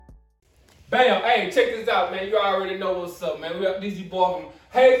Bam, hey, check this out, man. You already know what's up, man. We got this boy from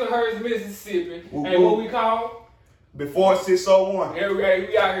Hazelhurst, Mississippi. Hey, what we call? Before 601. Yeah,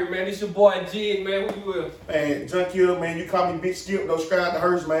 we out here, man. This your boy Jig, man. Who you with? Man, Junkie, man, you call me Big Skip. Don't subscribe to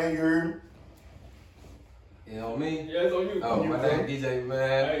Hurst, man. You heard me? You know me? Yeah, it's on you. Oh, my name DJ,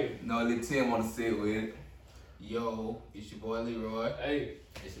 man. Hey. No, little Tim wanna sit with it. Yo, it's your boy Leroy. Hey.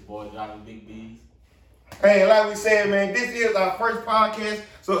 It's your boy Dropping Big B's. Hey, like we said, man, this is our first podcast,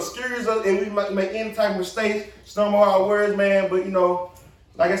 so excuse us if we might make any type of mistakes, stumble our words, man. But, you know,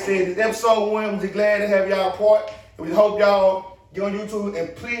 like I said, this episode 1, we're just glad to have y'all part. And we hope y'all get on YouTube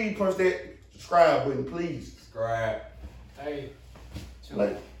and please punch that subscribe button, please. Subscribe. Hey.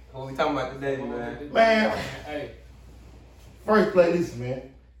 Like, What we talking about today, man? Man. Hey. First play, listen, man.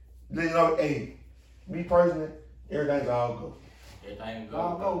 You know, hey, me personally, everything's all good. Everything go. I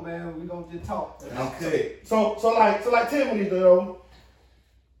don't know, man. We gonna just talk. Okay. So like tell me, you know,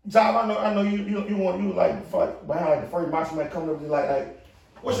 Job, I know you want you like behind like the first Macho Man coming up to like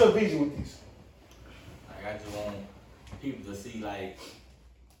what's your vision with this? Like I just want people to see like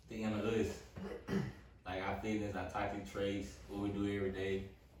the end of this. Like our fitness, our toxic traits, what we do every day.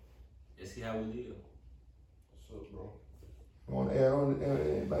 Just see how we live. What's up, bro? You want to add on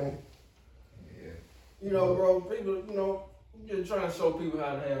anything? Yeah. You know, bro, people, you know, just trying to show people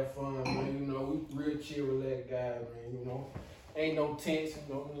how to have fun, man. You know, we real chill, relaxed guys, man. You know, ain't no tense,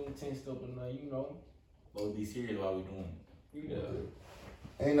 you know, no tense stuff or nothing. You know, But we be serious while we doing it. you know.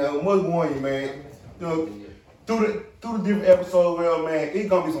 Ain't nothing much warn you, man. You know, through the different episodes, well, man, it's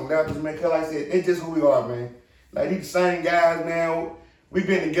gonna be some laughter, man. Cause like I said, it's just who we are, man. Like these the same guys, man. We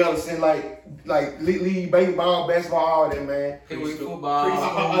been together since like league baseball, basketball, all that, man. Pee-wee football.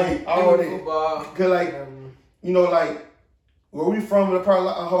 All that. Football. Cause like, you know, like where we from, probably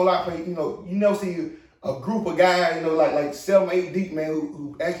a whole lot. You know, you never see a group of guys, you know, like 7, 8 deep, man,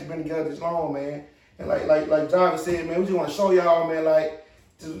 who actually been together this long, man. And like Jarvis said, man, we just want to show y'all, man, like,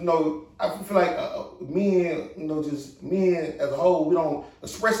 just, you know, I feel like men, you know, just men as a whole, we don't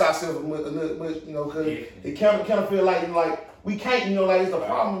express ourselves much, you know, because it kind of feel like, you know, like we can't, you know, like it's a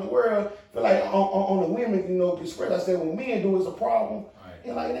problem in the world. Feel like on the women, you know, express ourselves. When men do, it's a problem. Right.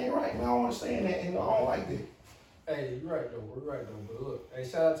 And like it ain't right, man. I don't understand that, and I don't like that. Hey, you're right though. We're right though. But look, hey,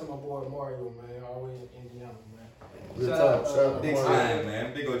 shout out to my boy Mario, man. Always in Indiana, man. Real Shout talk, out, shout out to Big Mario. slime,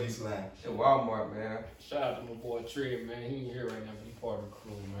 man. Big OG slime. At Walmart, man. Shout out to my boy Trey, man. He ain't here right now, but he part of the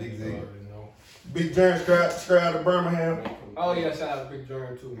crew, man. Big You Z. already know. Big James subscribe to Birmingham. Oh yeah, shout out to Big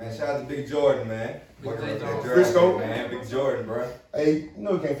Jordan too, Man, shout out to Big Jordan, man. Working Big with that Jordan. Frisco. man. Big Jordan, bro. Hey, you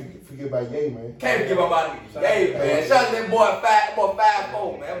know you can't forget about Ye, man. Can't forget about Yay, man. Shout out to that boy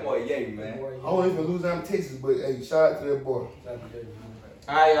 5'4", man. That boy Yay, man. I don't even lose out in Texas, but hey, shout out to that boy.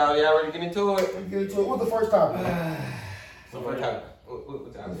 Alright, y'all ready to get into it? Let's get into it. What's the first topic? So what time?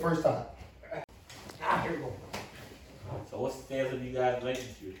 What time? The first topic. Here we go. So what's the stance of you guys'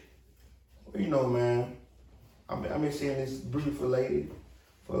 relationship? Well, you know, man, I've been seeing this beautiful lady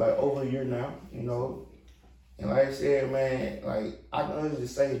for like over a year now, you know. And like I said, man, like I can honestly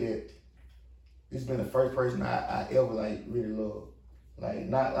say that this has been the first person I ever like really love. Like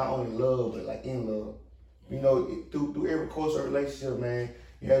not only love, but like in love. You know, through every course of relationship, man,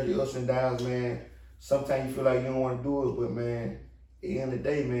 you have your ups and downs, man. Sometimes you feel like you don't want to do it, but man, at the end of the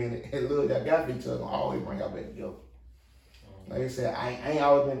day, man, that love y'all got for each other gonna always bring y'all back together. Like I said, I ain't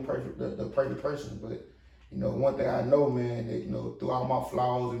always been the perfect person, but you know, one thing I know, man, that you know, through all my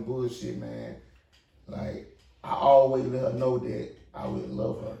flaws and bullshit, man, like I always let her know that I would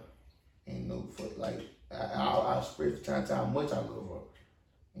love her, and you know, for like I express from time to time how much I love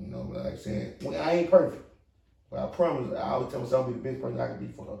her. You know, but like I said, I ain't perfect, but I promise, I always tell myself I'll be the best person I can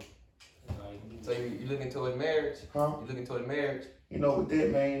be for her. So you looking towards marriage? Huh? You looking towards marriage? You know, with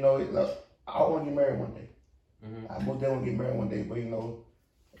that, man, you know, like, I want to get married one day. Mm-hmm. I most definitely want to get married one day, but you know,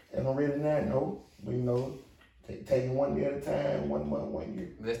 if I'm ready now, no. But you know, taking one day at a time, 1 month, 1 year.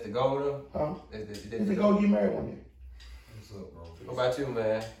 That's the goal though? Huh? That's Just to go get married one day. What's up, bro? What about you,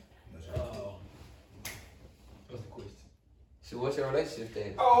 man? What's the question? So what's your relationship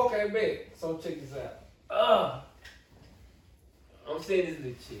status? Oh, okay, bet. So check this out. I'm saying this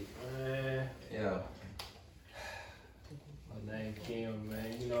little chick, man. Yeah. Her name Kim,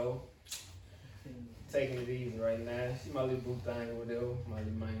 man. You know, taking it easy right now. She my little boo thing or whatever. My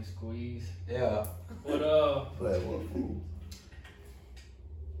little main squeeze. Yeah. But But what fool?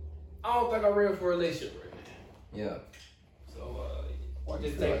 I don't think I'm ready for a relationship right now. Yeah. So Why you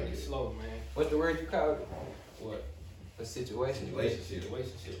just feel taking like it that? slow, man. What's the word you call it? What? A situation. Relationship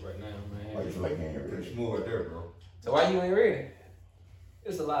right now, Why you man. feel like you ain't Pretty ready? smooth right there, bro. So why you ain't ready?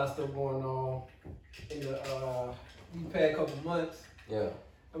 There's a lot of stuff going on in the past couple months. Yeah.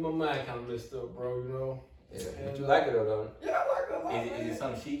 And my mind kind of messed up, bro. You know. Yeah, but you like it though, don't Yeah, I like her a lot, Is man. it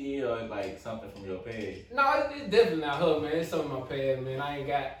something she did or like something from your past? No, it's definitely not her, man. It's something in my past, man.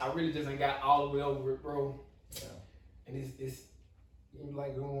 I really just ain't got all the way over it, bro. Yeah. And it's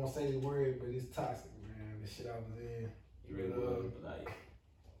like, I don't want to say the word, but it's toxic, man. The shit I was in. You really would, but like,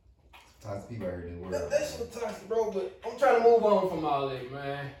 Toxic people out here in the world. That shit toxic, bro. But I'm trying to move on from all that,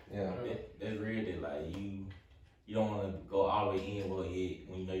 man. Yeah. that's real that like you don't want to go all the way in with it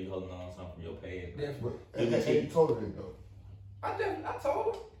when you know you're holding on to something from your past. Definitely. And you told her that though. I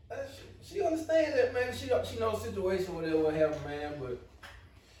told her. She understands that, man. She knows the situation, whatever happened, man. But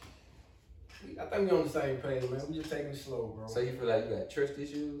I think we on the same page, man. We just taking it slow, bro. So you feel like you got trust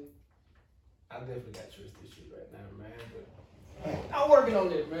issues? I definitely got trust issues right now, man. But I'm working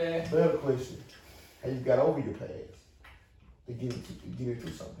on it, man. Better question. How you got over your past to get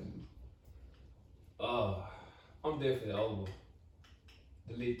into something new? I'm definitely over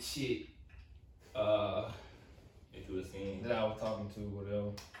the little chick That you were seeing. that I was talking to,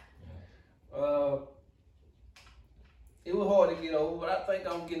 whatever. It was hard to get over, but I think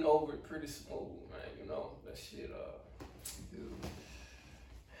I'm getting over it pretty smooth, man. You know, that shit,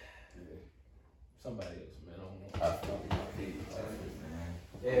 somebody else, man. I don't know.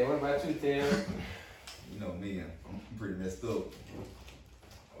 Yeah, what about you, Tim? You know me, I'm pretty messed up.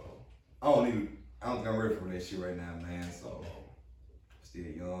 I don't think I'm ready for that shit right now, man. So still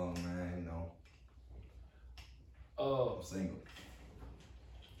young, man. You know, I'm single.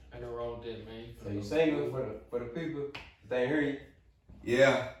 Ain't no wrong with that, man. So you single for the people that ain't hear you?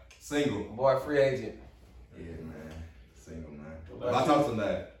 Yeah, single. Boy, free agent. Yeah, man, single, man. What But I about talk to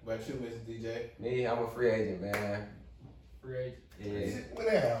that. About you, Mr. DJ? Me, I'm a free agent, man. Free agent. Yeah. What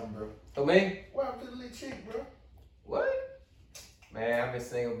that happened, bro? For me? What happened to the little chick, bro? What? Man, I've been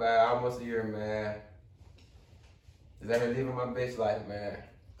single about almost a year, man. Cause I've been living my best life, man.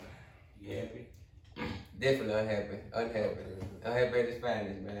 You happy? Definitely unhappy at its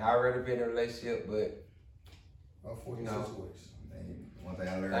finest, man. I already been in a relationship, but Unfortunate No. situation. Man, one thing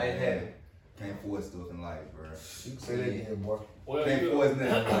I learned, I ain't man, happy. can't force stuff in life, bro. You can say that again, boy. Well, Can't you, force nothing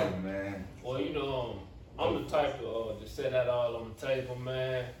in life, man. well, you know, I'm the type to set that all on the table,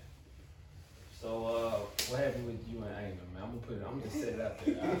 man. So, what happened with you and Angel, man? I'm just set it out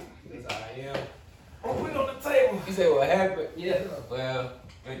there. That's how I am. I'm put it on the table. You say what happened? Yeah. Well,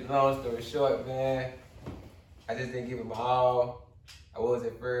 make the long story short, man, I just didn't give it my all. I was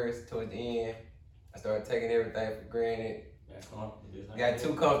at first, towards the end. I started taking everything for granted. Got comfortable. Just like Got that.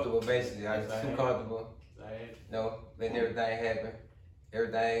 too comfortable, basically. I was too Right. comfortable. Like, No, letting everything happen.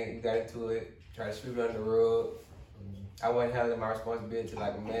 Everything, you got into it, try to sweep it under the rug. I wasn't handling my responsibility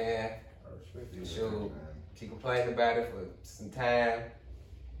like a man. I respect Yeah, Sure. man. She complained about it for some time.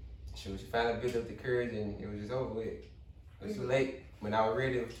 She finally built up the courage and it was just over with. It was too late. When I was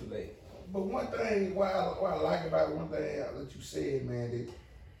ready, it was too late. But one thing, what I like about one thing that you said, man,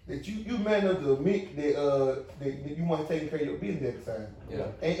 that you man enough to admit that you want to take care of your business at the time. Yeah.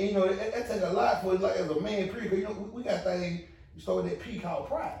 And you know, that take a lot for like as a man, period. 'Cause, you know, we got things, you start with that P called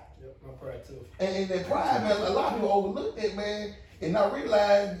pride. Yep, my pride too. And that pride, man, a lot of people overlook that, man, and not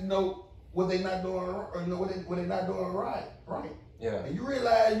realize, you know, what they not doing, or you know, what they not doing right. Yeah. And you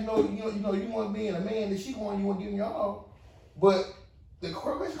realize, you want to be in a man that she want, you want to give you all. But the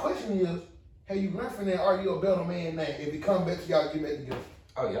question is, have you learned from that? Are you a better man now? If it come back to y'all, get back together.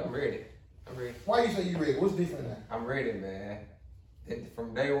 Oh yeah, I'm ready. I'm ready. Why you say you ready? What's different now? I'm ready, man.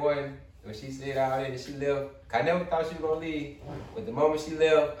 From day one, when she said all that and she left, I never thought she was gonna leave. But the moment she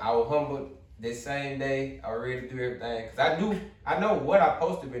left, I was humbled. That same day, I was ready to do everything. Cause I know what I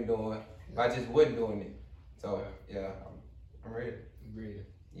supposed to been doing, but I just wasn't doing it. So yeah, I'm ready. You ready?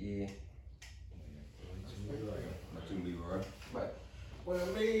 Yeah. Not too Leroy. But Well,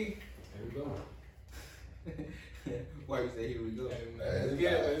 me, Here we go. why you say here we go? Let's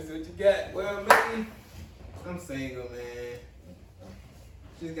get it. Let's see what you got. Well, me, I'm single, man.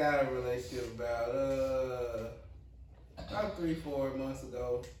 Just got a relationship about 3-4 months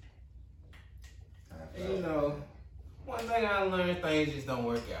ago. And you know, one thing I learned, things just don't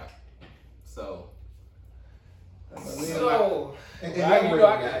work out. So, So, And I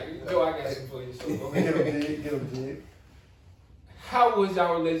got some for you. So, go Get ahead. him, Jig. Get him, Jig. How was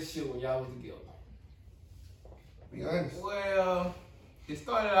y'all relationship when y'all was together? Be honest. well, it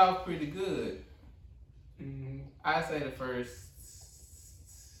started off pretty good. Mm-hmm. I'd say the first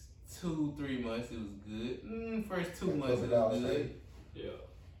 2-3 months it was good. First 2 months it was good. Yeah.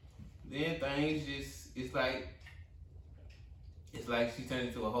 Then things just, it's like she turned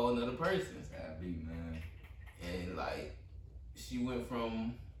into a whole nother person. Gotta be, man. And like, she went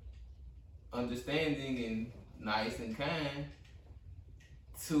from understanding and nice and kind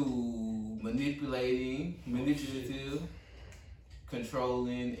to manipulative,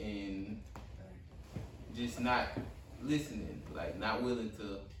 controlling, and just not listening, like not willing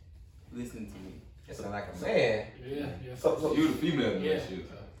to listen to me. That sound like a man. Yeah. So You the female in Yeah. that shit.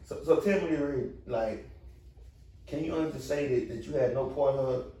 So tell me, Rick, like, can you honestly say that you had no part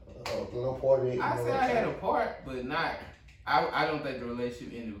of no part in it? I said I had a part, but not. I don't think the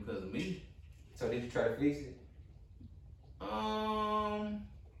relationship ended because of me. So did you try to fix it?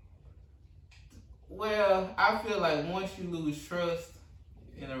 Well, I feel like once you lose trust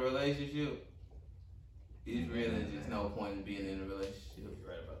in a relationship, it's really just no point in being in a relationship. You're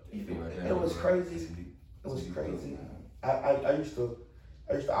right about that. You feel right there. It was crazy. It was crazy. I used to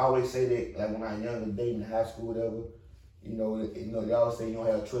always say that, like when I was younger, dating in high school, whatever. You know, they always say you don't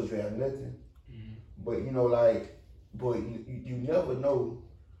have trust, you have nothing. Mm-hmm. But you know, like, but you never know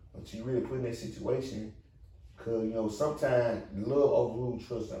until you really put in that situation. Cause you know, sometimes love overrules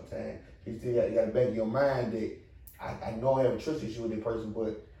trust. Sometimes you still got to back in your mind that I know I have a trust issue with this person,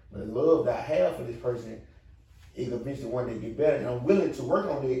 but the love that I have for this person, it can eventually one day get better, and I'm willing to work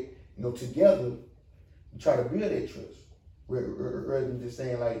on it. You know, together, and try to build that trust, rather than just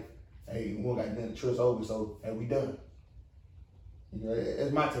saying like, "Hey, we don't got nothing to trust over, so hey, we done." You know,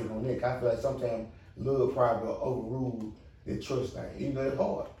 that's my take on it. I feel like sometimes love probably overrule the trust thing, even though it's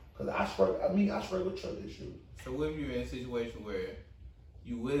hard. Cause I struggle with trust issues. So what if you're in a situation where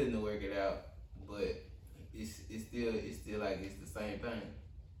you willing to work it out, but it's still like it's the same thing?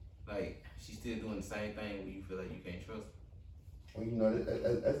 Like she's still doing the same thing when you feel like you can't trust her. Well, you know,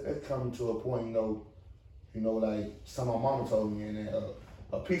 that's coming to a point. You know, like some of my mama told me, and that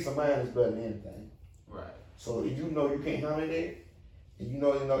a peace of mind is better than anything. Right. So if you know you can't handle that, and you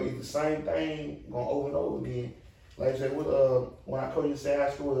know it's the same thing going over and over again. Like I said, when I told you to say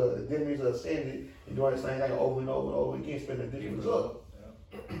high school, the difference of ascending and doing the same thing over and over and over again, spend a different result.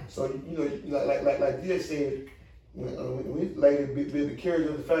 So you know, like you just said, when we later build the courage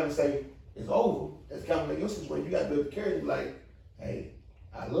of the family and say it's over, that's kind of like your situation. You got to build the courage, like, hey,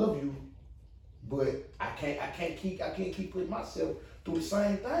 I love you, but I can't keep putting myself through the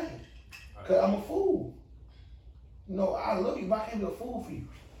same thing, cause I'm a fool. You know, I love you, but I can't be a fool for you.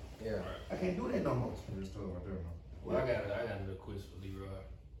 Yeah. I can't do that no more. Well, I got a little quiz for Leroy.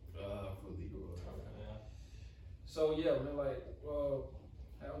 So yeah, man, like, how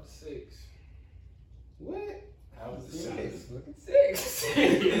was the sex? What? How was the Sex. sex?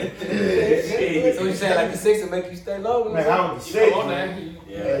 So you saying like the sex will make you stay longer? Man, how was the You sex? come on man? now.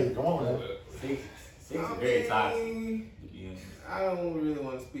 Yeah. Hey, come on, man. Six is very toxic. Yeah. I don't really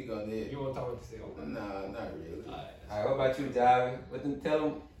want to speak on that. You want to talk about the sex? Nah, not really. Alright, what about you, Javi? What them tell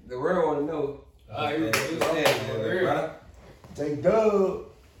them the world want to know? Here we go. Brother. Take Dub.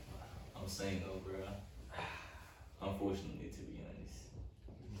 I'm single, bro. Unfortunately, to be honest.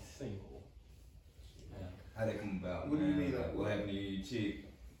 Single. Yeah. How that come about? What do you man? mean, Like, like, what happened to your chick?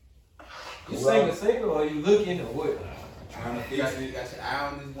 You single or you looking or what? Trying to You fix got it. your eye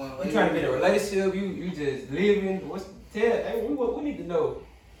on this one lady. You trying to get a relationship? You just living? Hey, we need to know.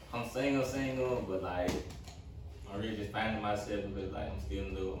 I'm single, but like, I'm really just finding myself because like I'm still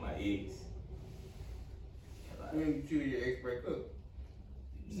in love with my ex. And, like, When you and your ex break up.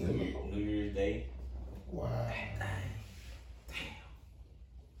 New Year's Day. Wow.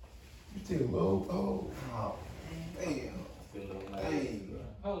 You take a low. Oh. Damn. Still in love with my ex, Dang. bro.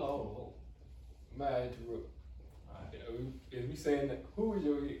 Hold on. May I interrupt? Is we saying that? Who is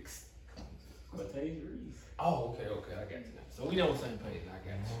your ex? But tell you the reason. Oh, okay, I got you now. So we on the same page. I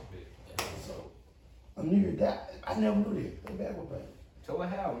got you. Yeah. So I knew that. I never knew that. They bad with that. So what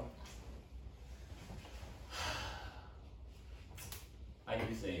happened? Like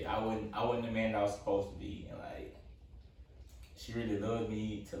you say, I wasn't the man that I was supposed to be, and like, she really loved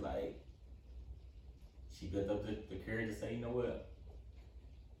me to like, she built up the courage to say, you know what,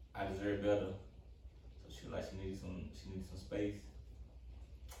 I deserve better. So she like she needed some space.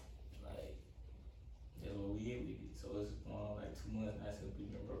 Like, that's what we get with it. So it's going on like 2 months now since we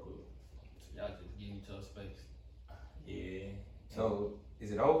been broke up. y'all just getting each other space. Yeah. So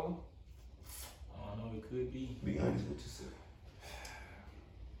is it over? I don't know. It could be. Be honest with yourself.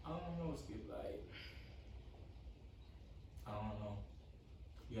 I don't know what's good. Like, I don't know.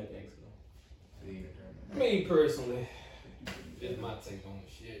 You got to ask her. Me personally, this is my take on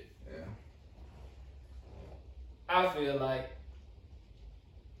the shit. Yeah. I feel like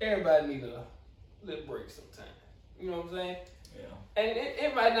everybody need a little break sometime. You know what I'm saying? Yeah. And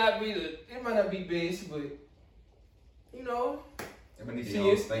it might not be best, but you know, Everybody needs She their own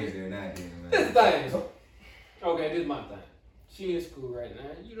is- space every now and then, man. this thing. Okay, this is my thing. She in school right now,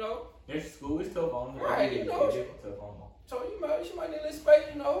 you know. There's school. It's tough on her. Right, you know. It's tough on her. So she might need a little space,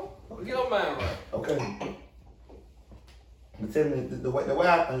 you know. Get her mind right. Okay. But tell me the way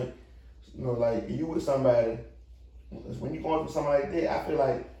I think, you know, like you with somebody, when you going through something like that, I feel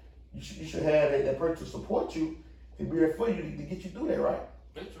like you should have that person to support you, to be there for you to get you through that, right?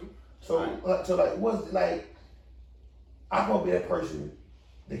 That's true. So what's like? I'm gonna be that person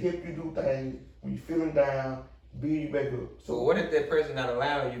to help you do things when you're feeling down, build you back up. So what if that person not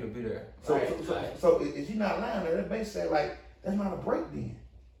allowing you to be there? So if you're not allowing that basically like that's not a break then.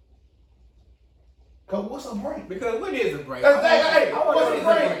 Cause what's a break? Because what is a break? Hey, what's a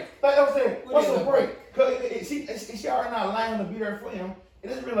break? break? Like I'm saying, What what's is a a break? Cause she already not allowing to be there for him.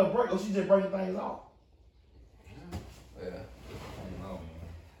 It isn't really a break, or she just breaking things off. Yeah. I don't know, man.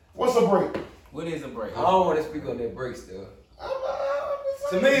 What's a break? What is a break? I don't want to speak on that break stuff. I'm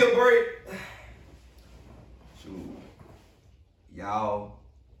To me, a break. Shoot. Y'all,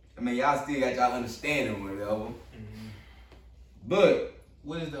 I mean, y'all still got y'all understanding whatever. But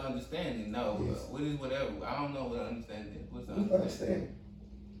What is the understanding? No. Yes. What is whatever? I don't know what understanding is. What's the saying. understanding? Understand.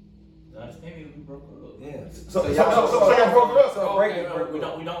 The understanding is we broke up. yeah. So y'all broke it up. So Okay, break it. we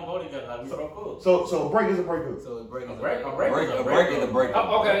don't go together. Like we broke up. So a break is a break up. So a break is A break A break is a break.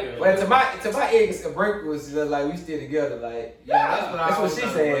 Oh, okay. Well, to my ex, a break was like we still together. Like Yeah, That's what she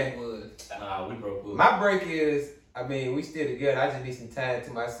said. Nah, we broke up. my break is, I mean, we still together. I just need some time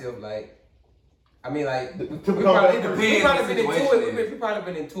to myself. Like, I mean, like To we become probably, that person. we probably been into situation it. is. We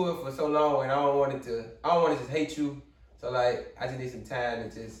probably been into it for so long, and I don't want to just hate you. So like, I just need some time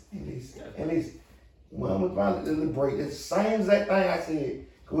to just. At least, when I'm about to break, it's the same exact thing I said.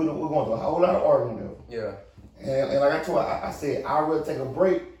 Cause we're going through a whole lot of arguing there. Yeah. And like I told her, I said, I'd rather take a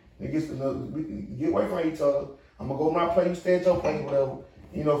break and get away from each other. I'm gonna go to my place, you stay at your place, whatever.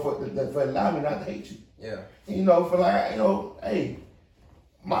 You know, for allow me not to hate you. Yeah. You know, for like, you know, hey,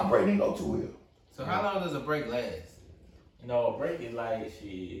 my break didn't go too well. So how long does a break last? You know, a break is like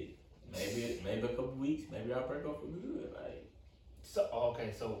shit. Maybe a couple weeks. Maybe I'll break up for good. Like So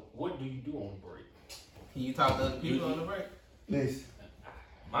okay, so what do you do on break? Can you talk to other people on the break? Listen,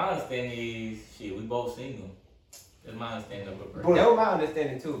 my understanding is shit. We both single. That's my understanding of a break. But- That was my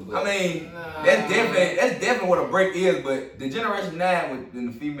understanding too. But I mean, Nah. that's definitely what a break is. But the generation now with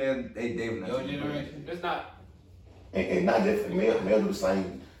the female, they not. Your generation? It's not. and not just male do the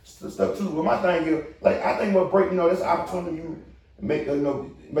same stuff too. But my thing is, like, I think what break, you know, that's an opportunity you make, you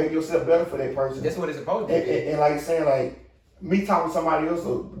know, make yourself better for that person. that's what it's supposed to be. And like saying, like, me talking to somebody else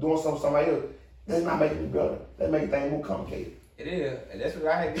or doing something to somebody else, that's not making me better. That makes things more complicated. It is, and that's what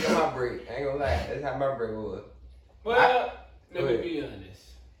I had to do on my break. I ain't gonna lie, that's how my break was. Well, let go me ahead. be honest.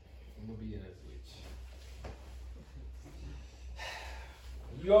 I'm gonna be honest with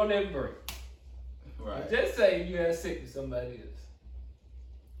you. You on that break. Right. Just say you had sex with somebody else.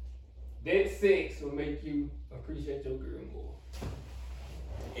 That sex will make you appreciate your girl more.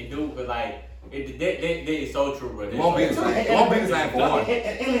 It do, but like that is so true, bro. It won't be the same. It won't be the same for one.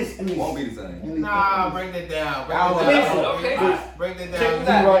 It Won't be the same. Nah, break that down. Break Y'all that down. listen, okay. Break that Check down. this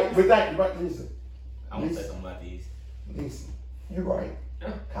out. You're right, but that, right, listen, I want to say something about these. listen, you're right.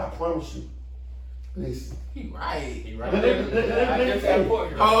 I promise you. Listen. He right. He right. Let- let- let- I just got a point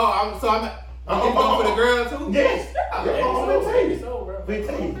here. Oh, so I'm going for the girl too? Yes. Yeah, Yeah, I'm gonna tell you. so, bro.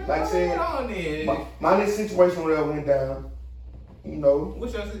 15. Like I said, Hold on then. my little situation where went down, you know,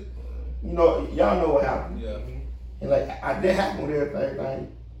 What's your y'all know what happened. Yeah. And like, I did happen with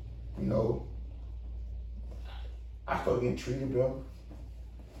everything, you know, I started getting treated better.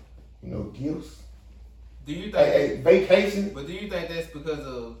 You know, gifts. Do you think? Hey, vacation. But do you think that's because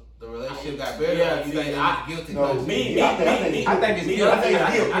of the relationship got better? Yeah, or you see, think I- it's guilty? No, pleasure? Me, Yeah, I think I think it's me, guilt. I think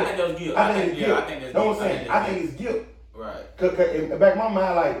it's guilt. I think that was guilt. I think it's guilt. I think that's Know guilt. what I'm saying? I think it's guilt. Right. Cause in the back of my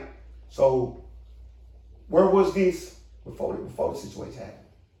mind, like, so where was this before the situation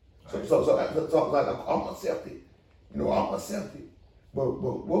happened? So like I'm accepted. You know, I'm accepted. But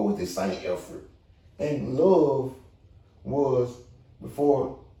what was this same effort and love was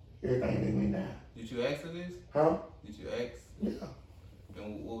before everything that went down? Did you ask for this? Huh? Did you ask? Yeah.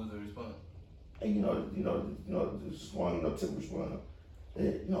 And what was the response? And this one, typical one.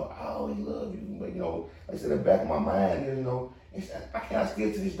 I always love you, but like I said, in the back of my mind is, I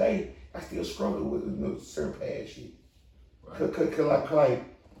still to this day, I still struggle with certain past shit. Right. Cause like,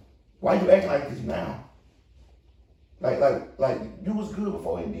 why you acting like this now? Like you was good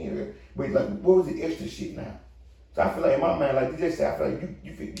before and then, but like, what was the extra shit now? So I feel like in my mind, like DJ said, I feel like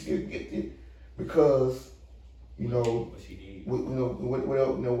you feel gifted because, What she did.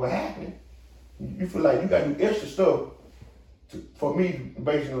 what happened. You feel like you got to do extra stuff for me to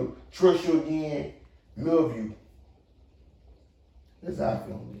basically trust you again, love you. That's how I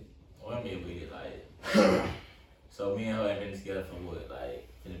feel with it. Well, I mean, with it, like, So me and her have been together for what, like,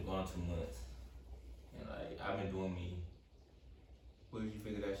 been going 2 months. And like, I've been doing me. What did you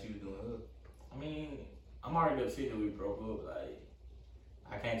figure that she was doing her? I mean, I'm already upset that we broke up. Like,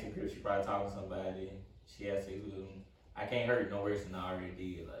 I came to the crib, she probably talking to somebody. She had sex with him. I can't hurt no worse than I already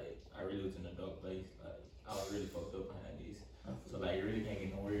did. Like, I really was in a dark place. Like, I was really fucked up behind this. So like, it really can't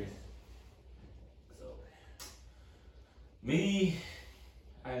get no worse. So, me,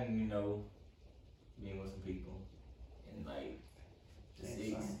 I didn't, being with some people. And like, the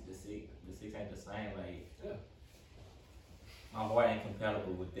six ain't the same. Like, Yeah. my heart ain't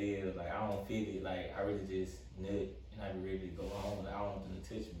compatible with theirs. Like, I don't feel it. Like, I really just nut and I be ready to go home. Like, I don't want them to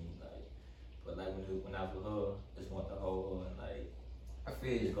touch me. Like, but like when I was with her, I just want to hold her and like I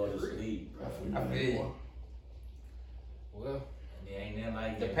feel just you. go to sleep, bro. I feel you. Well, And there ain't nothing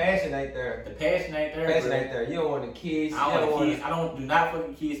like The that. passion ain't there. The passion ain't there. The passion bro. ain't there. You don't want the kids. I don't want kids. I don't do not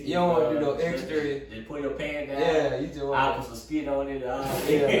fucking kids. You don't want to do no extra. Just put your pants down. Yeah, you just I want. put some spit on it.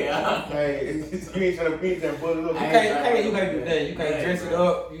 Yeah. Hey, you ain't trying to beat that bullet up. You can't do that. You can't Yeah, dress it bro.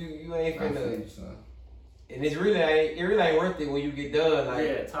 up. You ain't I feel finna. you, son. And it really ain't worth it when you get done. Like,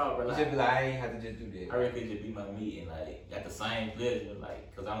 Yeah, talk, bro. you Like, just be like, I ain't have to just do I that. really could just be my meat and like got the same pleasure,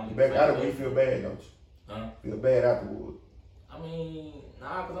 like, cause I don't. Back afterwards, you feel bad, don't you? Huh? Feel bad afterwards. I mean,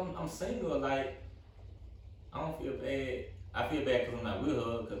 nah, cause I'm single. Like, I don't feel bad. I feel bad cause I'm not with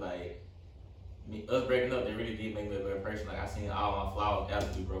her. Cause like, us breaking up, they really did make me a better person. Like, I seen all my flaws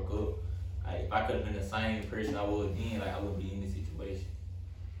after we broke up. Like, if I could have been the same person I was then, like, I wouldn't be in this situation.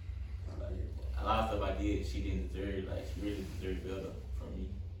 Like, a lot of stuff I did, she didn't deserve. Like, she really deserved better from me.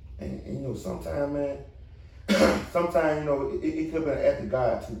 And sometimes, man, sometimes, it could have been an act of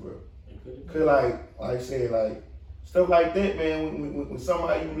God too, bro. It could have Cause like I said, like stuff like that, man. When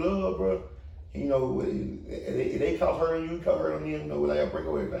somebody you love, bro, they caught hurting you, caught hurting them, like I break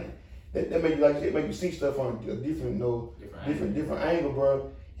away everything. That make you like it make you see stuff on a different, different angle,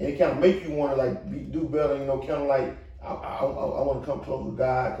 bro. And it kind of make you want to like do better, kind of like I want to come close to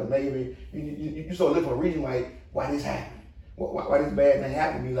God, cause maybe you sort of look for a reason like why this happened. Why this bad thing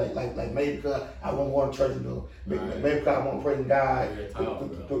happened to me? Like maybe because I won't go to church, maybe because I want to praise God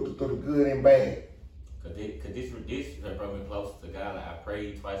through the good and bad. Cause this that brought me closer to God. Like, I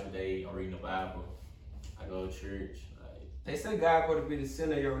pray twice a day. I'm reading the Bible. I go to church. Like, They say God supposed to be the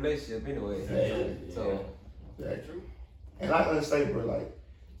center of your relationship anyway. yeah. So That's true. And I understand, bro, like,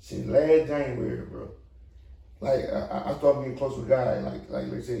 since last January, bro, like, I started getting close with God.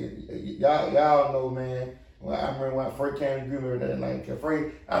 Like they said, y'all know, man, I remember when I first came to agreement with that, like, at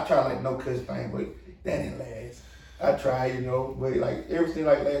first, I tried, like, no cuss thing, but that didn't last. I tried, but, like, everything,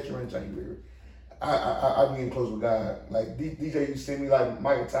 like, last year in January, I been getting close with God. Like, DJ used to send me, like,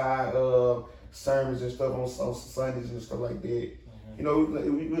 Michael Ty sermons and stuff on Sundays and stuff like that. We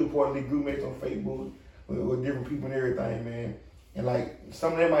reportedly group mates on Facebook with different people and everything, man. And like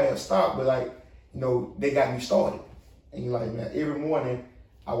some of them might have stopped, but like, they got me started. And you're like, man, every morning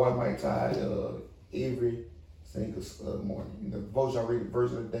I watch Mike Ty every single morning. The devotion I read the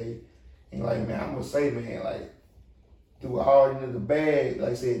verse of the day. And like, man, I'm gonna say, man, like through all the bad,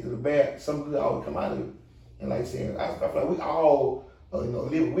 like I said, through the bad, some good always come out of it. And like I said, I feel like we all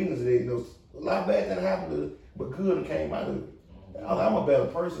live witness to that. A lot of bad things happened to us, but good came out of it. I'm a better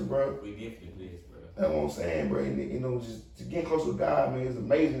person, bro. We gifted this, bro. That's what I'm saying, bro. And, just to get close with God, man, it's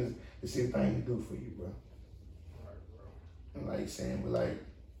amazing to see the things He do for you, bro. And like saying, but like,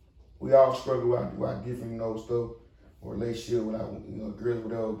 we all struggle with our different, stuff, or relationship with our, girls,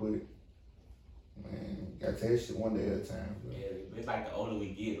 whatever. But man, gotta take that shit one day at a time, bro. Yeah, it's like the older we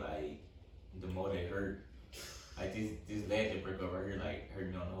get, like the more they hurt. Like this last breakup right here, like hurt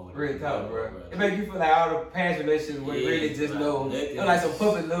me on the whole. real talk, bro. It make you feel like all the past relationships were really just like some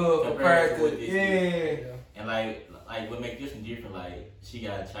puppy love compared to And like what make this one different? Like she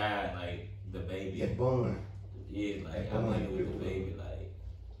got a child, like the baby. That bond. Yeah, like I'm in it with the baby, like.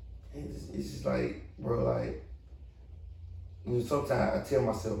 It's just like, bro, like, sometimes I tell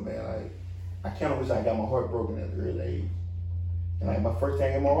myself, man, like, I kind of wish I got my heart broken at an early age. And like my first time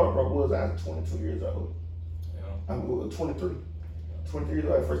getting my heart broke was I was 22 years old. I'm 23. 23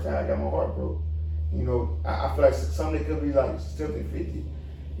 years old, first time I got my heart broke. I feel like something could be like something 50.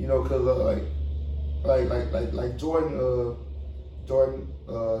 Cause like Jordan,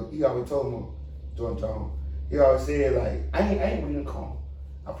 he always told me, Jordan Jones, he always said like, I ain't believe in karma.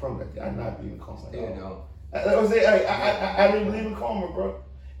 I promise that I not believe in karma. I was saying, I didn't believe in karma, bro.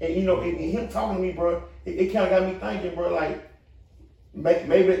 And and him talking to me, bro, it kind of got me thinking, bro, like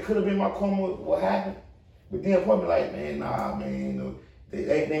maybe it could have been my karma. What happened? But then probably like, man, nah, man,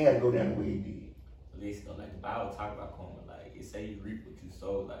 they had to go down the way he did. At least like the Bible talk about karma, like They say you reap what you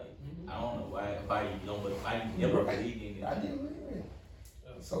sow. Like I don't know why you never believe in it. I didn't believe it.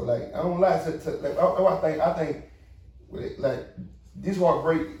 So like I don't lie to like I think with it, like this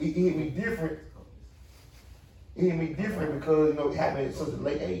heartbreak it hit me different. It hit me different because you know it happened at such a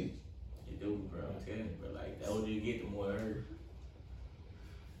late age. You do, bro. I'm telling you, bro. Like the older you get, the more it hurt.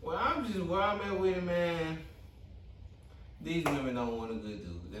 Well, I'm just where I'm at with it, man. These women don't want a good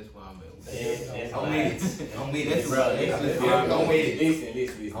dude. That's why I'm at with it. I'm with it. I'm with it. Bro, I'm with it.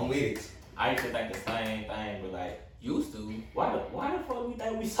 Listen. I'm with it. I used to think the same thing, but like, Used to. why the fuck we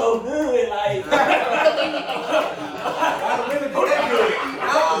think we so good? Like, Why the women think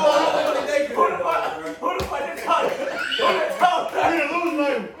they good? who the fuck is talking? Who the talking? We the lose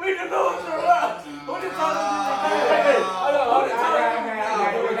man. We the loser, bro. Who the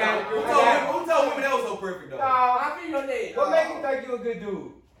Who told women that was so perfect though? Nah, I feel your name. what makes you think you a good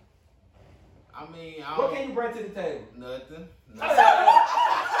dude? I mean, What can you bring to the table? Nothing.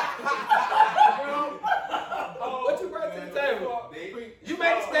 What you bring to the table? You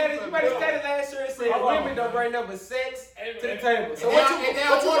made a status last year and said women don't bring nothing but sex to the table. So what you They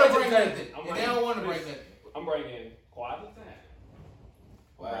don't want to bring table? nothing. They don't want to bring nothing. I'm bringing quality time.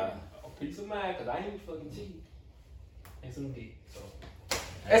 Wow. A peace of mind, because I ain't fucking cheap. And some dick. So.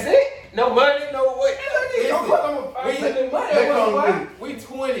 That's it? No money, no what? We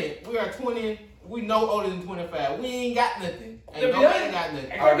 20. We are 20. We no older than 25. We ain't got nothing. Ain't Yeah, nobody got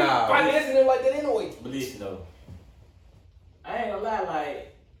nothing. Oh, nah. Financing like that anyway. But listen though, I ain't gonna lie,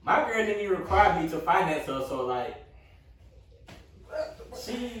 like my girl didn't even require me to finance her, so like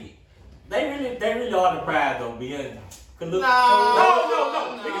they really are the prize though, beyond. Cause look,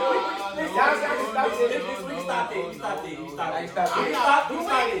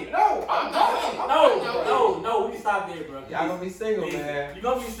 no. We stop there, bro. Y'all gonna be single, man. You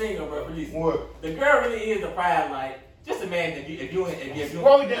gonna be single, bro. Please. What? The girl really is the prize, like. Just imagine if you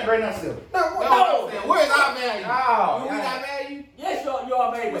Why we didn't bring ourselves? No. Where's our value? No. We got value? yes, you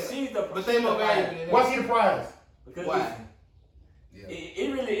are married, but she's the. But they more valuable than Why she the prize? Because Why?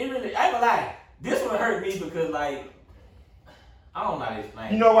 it really, I ain't gonna lie. This one hurt me because like I don't know how to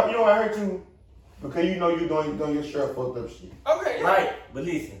explain. You know what I heard you? Because you know you're doing your share of fucked up shit. Okay. Right, but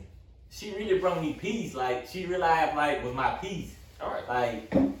listen, she really brought me peace. Like she realized like was my peace. Alright.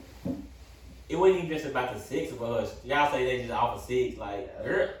 Like it wasn't even just about the sex for her. Y'all say they just offer sex. Like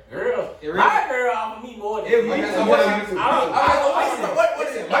girls, my girl offered me more than What is it?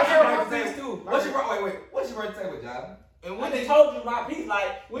 My girl What brought things too. What you brought? Wait. What you brought to the table, John? And when when they they told you my peace,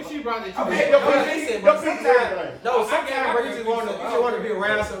 like when she brought the Okay, Listen, but sometimes. sometimes bro, you just want to be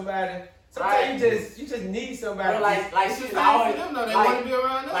around somebody. Sometimes you just need somebody. like It's she the just same always for them though. They like- want to be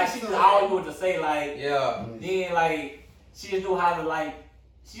around us. like she just always knew what to say. Like Yeah. then like she just knew how to like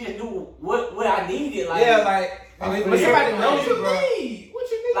she just knew what I needed. Like Yeah, like when somebody knows you, bro.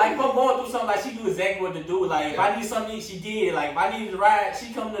 What you need? like if I'm going through something, like she knew exactly what to do. Like if I need something, she did. Like if I needed to ride,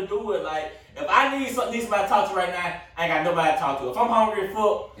 she come to do it. Like if I need somebody to talk to right now, I ain't got nobody to talk to. If I'm hungry as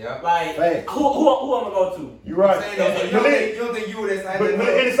fuck, like Facts. who I'm gonna go to? You right. You don't think you were that same? But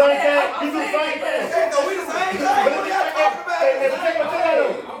at the same time, you do the same thing. No, we the same thing. What y'all talking about? Hey, check my tail.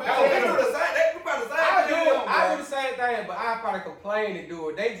 They do the same. They about the same. I do the same thing, but I probably complain and do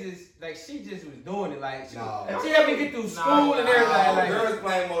it. They just like she just was doing it. Like she helped me get through school and everything. Like, Girls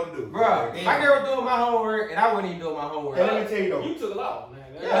playing more to do. bro, my girl was doing my homework and I wasn't even doing my homework. And let me tell you though. You took a lot, man.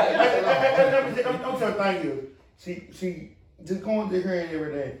 I'm telling you, thing is, she just going to her and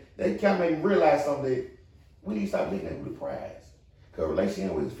everything. They kind of made me realize something that we need to stop looking at the prize. Because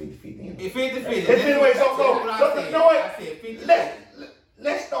relationship was 50-50. It's 50-50. Anyway, so no wait. I said 50.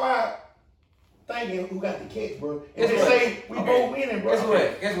 Let's start thinking who got the catch, bro. And just say we both winning, bro.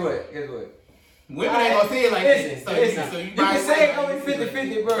 Guess what? Women ain't gonna say it like this. So you can say it's gonna be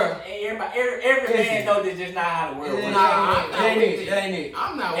 50-50, bro. Every man knows that's just not how the world works. That ain't it.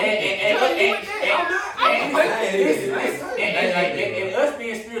 I'm not with And us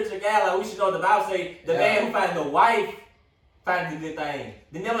being spiritual guys, like we should know the Bible say the man who finds the wife finds the good thing.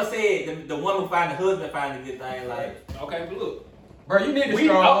 They never said the woman who finds the husband finds the good thing. Like Okay, but look. Bro, you need a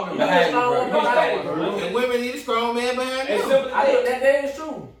strong woman behind you, bro. You need a strong woman. And women need a strong man behind And them. simply I think that is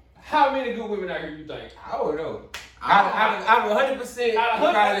true. how many good women out here you think? I don't know. I'm 100%. Out of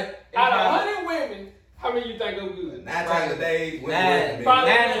 100 women, how many you think are good? 9 times a day. 9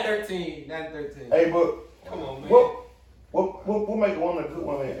 to 13. Hey, but Come on, man. what make a woman a good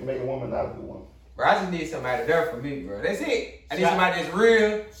woman and make a woman not a good woman? Bro, I just need somebody there for me, bro. That's it. I need somebody that's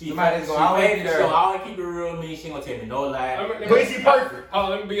real. Somebody that's gonna always always be there. She'll always keep it real with me. She ain't gonna tell me no lie. But is she perfect? Oh,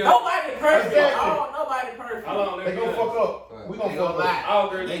 let me be honest. Nobody perfect. Exactly. Oh, nobody perfect. Hold on, let They me gonna be fuck honest. up. We They gonna gonna fuck up. lie. I'll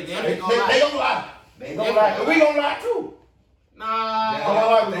agree. They with definitely that. gonna lie. They gonna lie. They gonna lie. And we gonna lie too.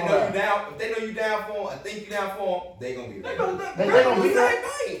 Nah. If they know you down for them, I think you down for them, they gonna be there. They gonna be there.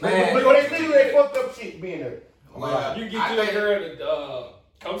 Man. But they think they fucked up shit being there. Well, You get you a girl to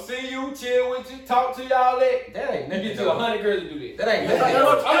come see you, chill with you, talk to y'all that. That ain't You nothing. get you 100 girls to do that. That ain't That's nothing.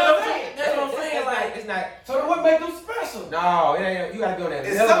 what I'm That's saying. what I'm saying. Like, it's not. So what make them special? No, it ain't. You gotta be on that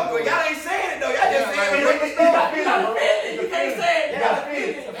It's level. something, y'all ain't saying it though. Y'all just saying it. You can't say it. You gotta feel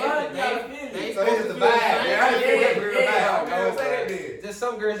it. They So it's just a vibe. Yeah, I just feel like we're a vibe. Don't say that then. Just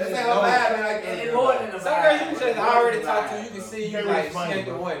some girls That's just not know. a vibe, man. Like, It's more than a Some vibe. girls you can just already talk to. You can see you Can't like she explain ain't it,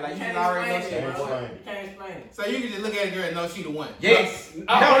 the bro. one. Like you You can can't already know she explain ain't it, the bro. one. You can't explain it. So you can just look at a girl and know she the one. Yes. No.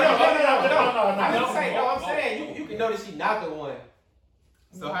 No. I didn't say no. I'm saying you can know that she not the one.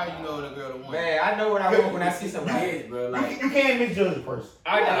 So how you know the girl the one? Man, I know what I want when I see somebody. Yes, bro. Like, You can't misjudge a person.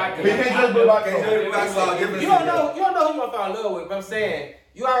 I You can't judge a book by cover. You don't know who you gonna fall in love with. But I'm saying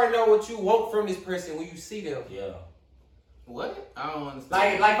you already know what you want from this person when you see them. yeah. What? I don't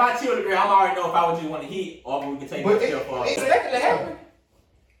understand. Like if I chill the girl, I'm already know if I would just want to hit or if we can take But that chill for. It's that could happen.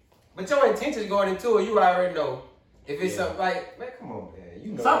 But your intentions going into it, you already know. If it's Yeah. something like, man, come on, man,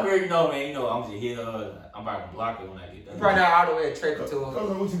 you know. Some girl, you know, man, you know, I'm just hit her. I'm about to block her when I get done. You probably not all the way attracted to her.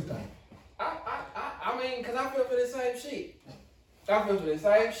 What you think? I mean, cause I feel for the same shit. I feel for the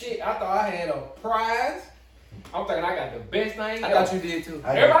same shit. I thought I had a prize. I'm thinking I got the best thing I ever. thought you did too.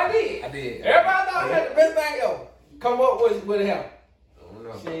 Everybody did. I did. Everybody thought I had the best thing ever. Come up with it help. I don't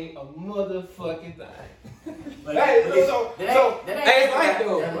know. She ain't a motherfucking thing. But Hey, that so ain't Hey, it's right. like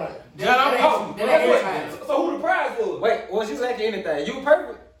though. So who the prize was? Wait, was you lacking anything? You were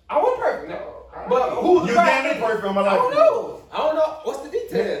perfect. I was perfect now. But who's the You prize? damn perfect in my I life. don't know. I don't know. What's the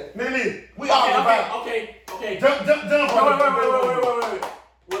detail? Lily, we all about Okay. jump. Wait.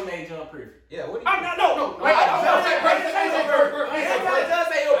 What made John perfect? Yeah, what do you No. Wait, I John said perfect. I said perfect. John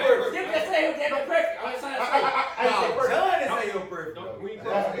say you're perfect. You just say that you're perfect. I'm just saying. John didn't say you're perfect. No, we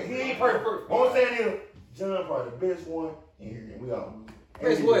ain't He ain't perfect. What I'm saying is, John probably the best one in here. We all.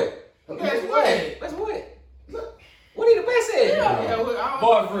 Guess what? Guess what? That's what? What are you the best at?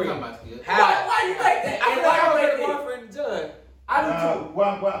 Boyfriend. Why you like that? I feel like I was a boyfriend to John. I do too.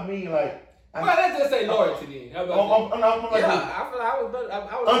 What I mean, like, Well, let's just say loyalty then. How about I'm like, Yeah, I feel like I was better.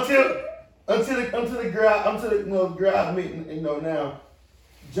 I was until the girl I meet, now,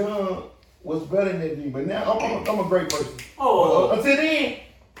 John was better than me, but now I'm a great person. Oh. Until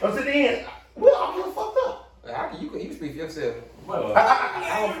then, well, I'm just fucked up. How can you speak for yourself? Well,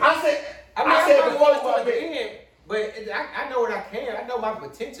 I said I said probably before was I to the end, but I know what I can. I know my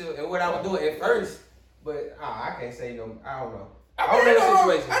potential and what I was doing at first. But I can't say no. I don't know. I don't know the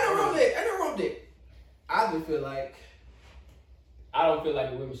situation. I don't know that. I just feel like I don't feel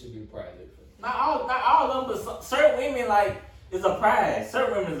like the women should be the prize. not all of them, but certain women like is a prize.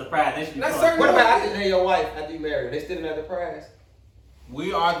 Certain women is a prize. They should be. Not fun. certain- What about after they're your wife, after you married? They still another prize?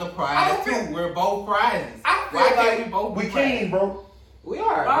 We are the prize too. We're both prizes. I feel Why like can't we both we be prizes? king, bro. We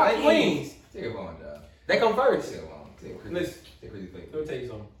are. Five They queens. Still on, dog. They come first. Still on. Listen, Still crazy fake. let me tell you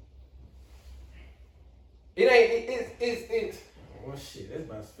something. It ain't. It's. Well, shit, that's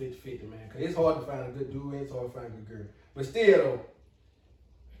about 50-50, man. Cause it's hard to find a good dude and it's hard to find a good girl. But still, though,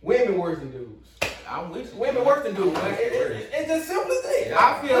 women worse than dudes. I'm with you. Women worse than dudes. Man. It's as simple as that.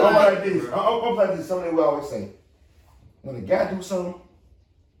 I feel I'm like like this. I'm like this. Something we always say. When a guy do something,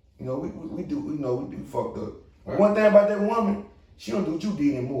 we do fucked up. But one thing about that woman, she don't do what you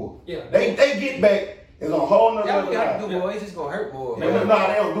did anymore. Yeah. They get back. It's a whole nother Y'all don't got to level. do more. It's just gonna hurt more. They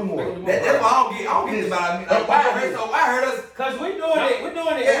don't do more. That's why I don't get about me. Like, why hurt us? Cause we doing it. We're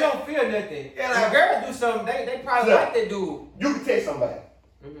doing it. Yeah. We don't feel nothing. Yeah, If like- a girl do something, they probably Yeah. like that dude. You can text somebody.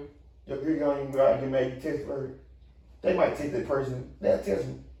 Mhm. Your girl don't even go out and get mad. You text her. They might text that person. They'll text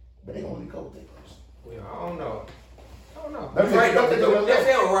me, but they only go with that person. I don't know. That's You right, it. That's though. it. That's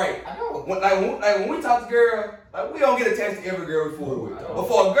him right. I know. When we talk to girl, like we don't get a text to every girl we fool with. But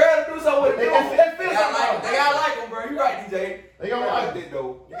for a girl to do something with They them, feel they gotta like them, bro. You right, DJ. They gonna like it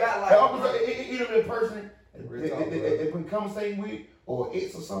though. You gotta Hey, like also, them. either the person Real talk, bro. they've been conversating with, or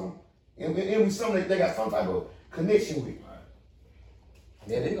it's or something, and it was something they got some type of connection with.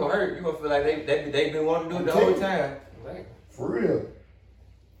 Yeah, they gonna hurt. You gonna feel like they been wanting to do it the whole time. For real.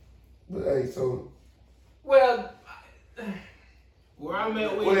 But hey, so Well, where I'm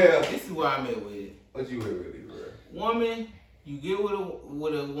at with Well- this is where I'm at with it. What you really, bro? Woman, you get with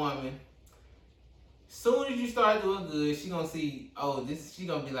a woman. Soon as you start doing good, she gonna see, she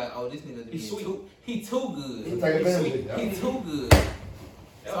gonna be like, this nigga He's sweet. he too good. so take advantage of He it. too good.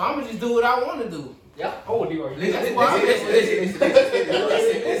 So I'ma just do what I wanna do. yeah. Oh, you are. Listen.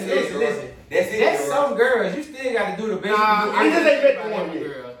 That's it, That's bro. some girls. You still got to do the best. Nah, you I can just just ain't met think the about one every yet.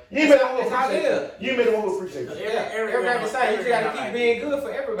 girl. You ain't made a That's how it woman appreciate is. you. You ain't made a woman appreciate you. Everybody the same. You just gotta keep being good for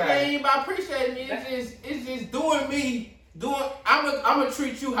It everybody. ain't about appreciating me. It's just doing me. I'm gonna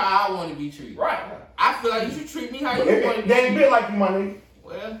treat you how I want to be treated. Right. I feel like you should treat me how you want to be They ain't treated. built like you, my nigga.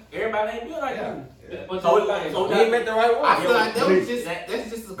 Well, Everybody ain't built like you. But So you ain't met the right one. I feel like that was Please. just that's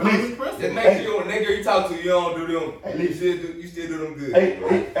just a common Just principle. make sure you don't nigga you talk to, you don't do them. Hey, You still do them good.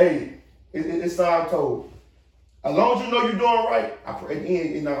 Hey, it's time told. As long as you know you're doing right, I pray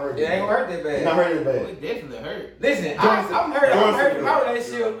it's not hurting. It ain't gonna hurt that It's not bad. hurting that bad. It definitely hurt. Listen, I'm hurt in my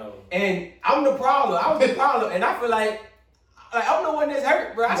relationship, and I'm the problem. I was the problem, and I feel like I'm the one that's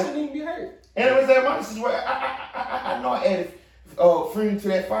hurt, bro. I shouldn't even be hurt. And it was that my situation. I know I added freedom to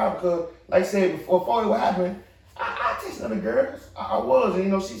that fire because, like I said before it was happening, I texted other girls. I was,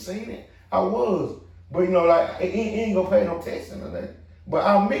 and she seen it. I was, but like it ain't gonna pay no texting or that. But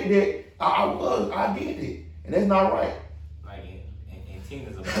I admit that I did it, and that's not right. Like, and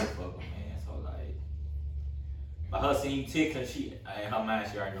Tina's a motherfucker, man. So, like, by her seeing you tick and she, in her mind,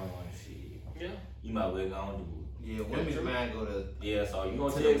 she already know shit. Yeah. You might well go on do it. Yeah, women's mind go to Yeah, so you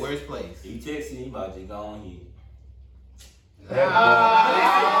gonna the text. worst place. You texting, you about to go on here.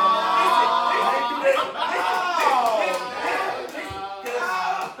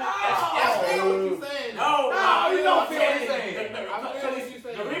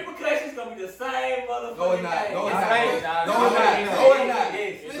 The repercussions gonna be the same motherfucker. No, it's not. No, it's not. Yes. No, it's not. No, it's not.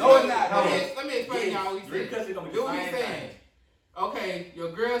 Yes. No, it's not. No. Let me explain y'all what The he's saying. repercussions gonna be Do the what he's same saying. thing. Okay,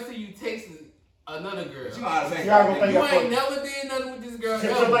 your girl see you texting another girl. You know how to say Y'all gonna think You I ain't fucking. never did nothing with this girl She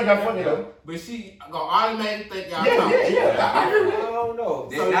ever. think I funny though. But she gonna automatically think y'all Yeah. talking. I agree with I don't know.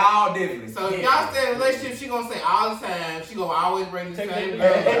 They're all different. So if y'all stay in a relationship, she gonna say all the time, she gonna always bring the same And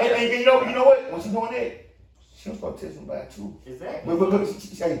girl. you know what? When she doing that, she'll start texting back too. Exactly. But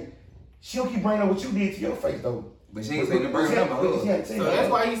she'll keep bringing up what you did to your face though. But she ain't saying to bring it up. So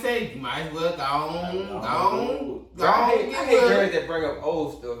that's why you say you might as well go on, I hate get girls that bring up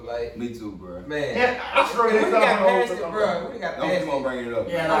old stuff. Like, Me too, bro. man, Yeah, I struggle we with got that past whole it, stuff. bro. We got Don't past keep on it. bringing it up.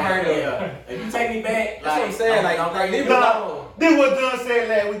 Yeah, I heard like, if you take me back, That's what I'm saying. Like, leave it Nah, alone. this what John said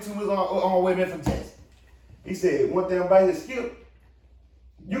last week too. Was on way back from Texas. He said one thing about his skip,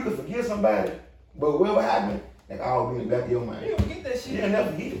 you can forgive somebody, but whatever happened, that all be in the back of your mind. You don't get that shit. You ain't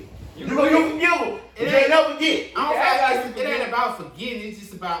never forget it. You You gonna forgive them. It You ain't- ain't never forget. I don't Yeah, think it ain't about forgetting. It's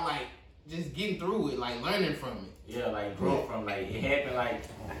just about like just getting through it, like learning from it. Yeah, like growth from like it happened like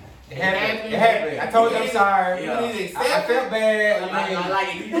It happened. It happened. I told you I'm sorry. Yeah. You need to accept I felt bad. I mean,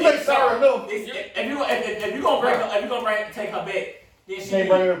 like if You think sorry enough. if you gonna take her back, then she Can't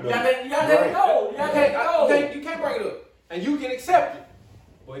bring her up, you gotta let it go. You gotta let it go. you can't bring it up, and you can accept it.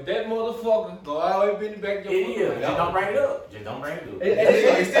 But that motherfucker go all the way in the back of It your foot. is. Just don't bring it up. Just don't bring it up.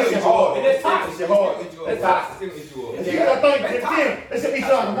 It's still hard. And that's toxic. It's hard. That's toxic. You gotta think that they should be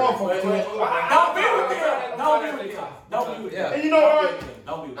something wrong for Don't be you. with them. Don't be with them. Don't be with them. And you know what?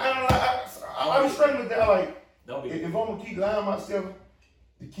 Don't be with them. I'm struggling with that. Like, Don't be if with I'm them. gonna keep lying myself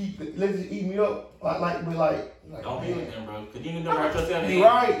to keep let it eat me up, like Don't be with them, bro. Cause you can never hurt yourself.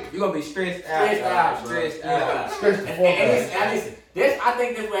 right. You're gonna be stressed out. Stressed out, bro. Stressed out. Stressed the fuck out. Listen, I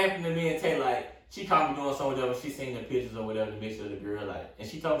think that's what happened to me and Tay. Like, she caught me doing something whatever. She seen the pictures or whatever, the mixture of the girl. Like, and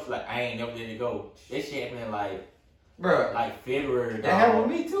she told me, she's like, I ain't never let it go. That shit happened in Bro, like February. that happened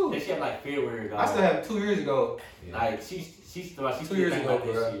with me too. That shit happened like February. Dog. I still have 2 years ago. Like she still 2 years thinking ago, about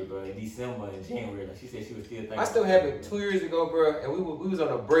that bro. shit, bro. In December and January, like she said she was still thinking. I still about have that, it 2 years ago, bro, and we was on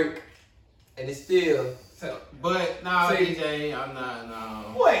a break, and it's still. But no, See- AJ, I'm not.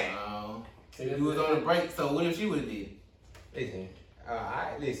 No. What? No. You was on a break, so what if she would have did? Listen,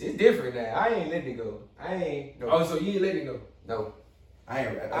 listen, it's different now. I ain't letting it go. I ain't. No. Oh, so you ain't letting it go? No. I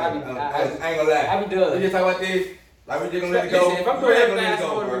ain't I gonna lie. I be done. We just talk about this. Like we just gonna let it go. Listen, if I'm We doing ain't gonna everything let I it go,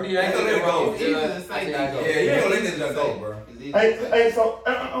 supposed bro. to do, We ain't gonna let it go. It's easy to say that. Yeah, you gonna let this just go, bro. Hey, so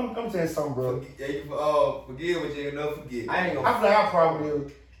I'm saying something, bro. Yeah, you forgive what you ain't never forget. I ain't I gonna. feel like our problem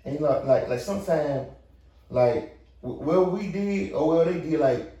is, and like sometimes, like what we did or what they did,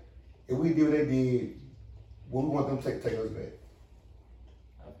 like if we did what they did, what we want them to take us back.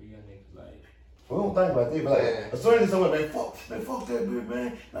 I feel niggas like. We don't think about that, but like Yeah. as soon as someone man, fuck that bitch,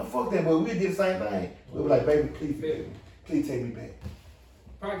 man. Now fuck that, but we did the same thing. We were like, baby, please take me back.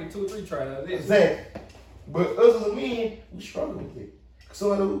 Probably 2 or 3 tries out of this. Exactly. But us as a man, we struggle with it. So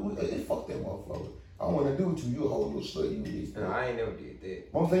fuck that motherfucker. I don't want to do with you. You a whole little slut. You this. No, I ain't never did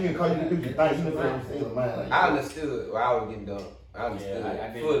that. Most thing you call you to do is think. You never understand the mind. Like I understood why I was getting done. I understood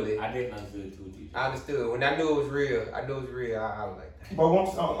I fully. didn't understand too deep. I understood when I knew it was real. I knew it was real. I was like,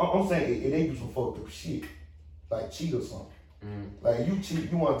 But I'm saying it ain't do some fucked up shit, like cheat or something. Like you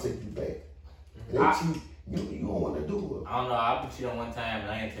cheat, you want to take you back. If they cheat, You don't want to do it. I don't know. I put you on one time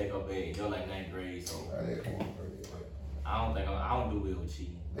and I ain't take her back. You're like 9th grade, so That come on, bro. I don't think I don't do well with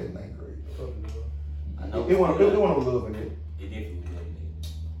cheating. That's 9th grade. I know. It want love in it. It definitely was loving it.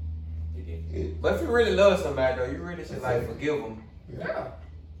 It definitely. But if you really love somebody though, you really should like forgive them. Yeah.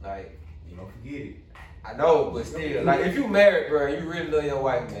 Like, You don't forget it. I know, but still, like if you married, bro, and you really love your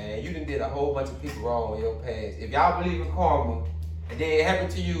wife, man, you done did a whole bunch of people wrong in your past. If y'all believe in karma, and then it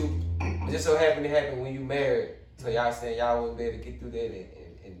happened to you, it just so happened to happen when you married, so y'all saying y'all wouldn't be able to get through that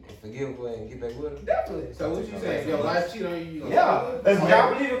and forgive her and get back with her. Definitely. So what you saying? If your wife cheat on you, you gonna Yeah, That's so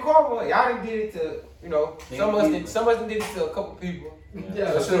y'all believe in karma. Y'all done did it to, you know, some of us done did it to a couple people.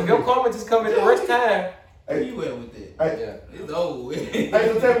 Yeah. So if your karma just come at the worst time, Where you at with that? Hey, yeah. It's over with. hey,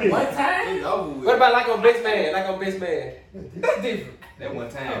 so tell me One this. time? It's over with. What about like on best man? Like on best man? That's different. That one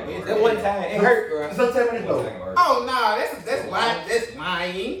time. bro. That one time, it hurt, bro. So tell me this One though. time hurt. Oh nah, that's lying. That's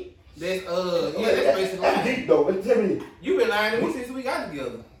that's basically That's lying. deep though. But tell me this. You been lying to me since we got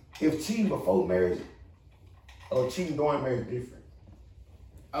together. If cheating before marriage or cheating during marriage different.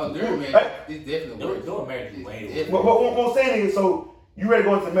 Oh, during marriage, it's definitely worse. Doing marriage is way It's worse. But what I'm saying is, so you ready to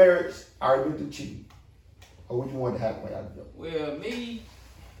go into marriage? I already been through cheating. Or would you want to happen when y'all together? Well, me,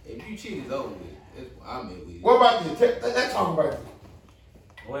 if you cheat, it's over with. That's what I'm at with. What about this? Let's talk about this.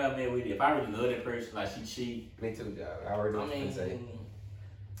 Well, man, if I really love that person, like she cheat, Me too, Joe. I already know I what you're mean, say.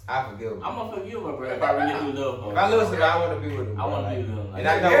 I forgive him. I'm gonna forgive her, bro. If I really do love her. If I love somebody, I want to be with him. I want to bro. be with them. And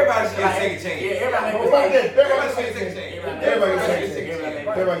I know Everybody should get a Like, second chance. Yeah, everybody What make about this? Everybody Everybody should get a say second chance. Everybody Everybody say say-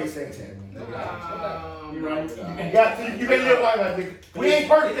 Everybody say chance. You right. You got to, you can't live life like this. We ain't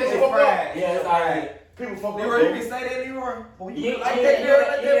perfect. It's People just fuck up. pride. Yeah, it's alright. People fuck Leroy, you up. can say that, Leroy. But when Yeah, you like yeah, that girl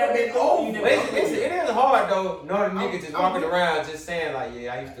like yeah, that, but yeah, it's over. yeah. But it is hard though, knowing the nigga just walking around just saying like,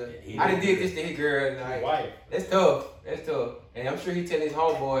 yeah, I done did this to his girl, and like, Wife. that's tough. That's tough. And I'm sure he tell his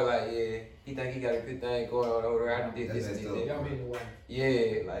homeboy like, yeah, he think he got a good thing going on over there. I done did this and That's this. Y'all mean the wife.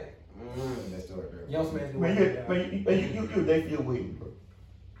 Yeah, like, That's the right there. Young man. Man, you date for your wedding, bro.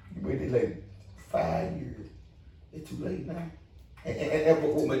 You waited like 5 years. It's too late now. And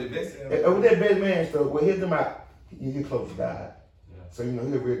Too much investment. with that best man stuff, what hit them out, you get close to die. So, you know,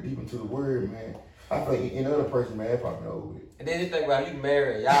 he'll real deep into the word, man. I feel like any other person, man, that probably over with. and then just think about you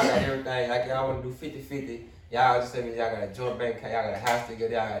married, y'all got everything, like y'all want to do 50-50. Y'all just say y'all got a joint bank account, y'all got a house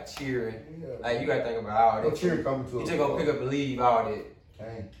together, y'all got cheering. Like you gotta think about all No that. cheering coming to You just gonna pick up and leave all that.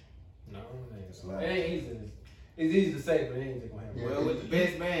 Dang. No, It's it like- ain't easy. It's easy to say, but it ain't gonna happen. Well, with the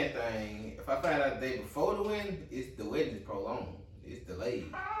best man thing, if I find out the day before the wedding, it's the wedding is prolonged. It's delayed.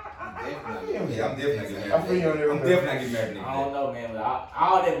 Yeah, I'm definitely not getting I feel you on married. there. I'm definitely not getting married. I don't know, man. But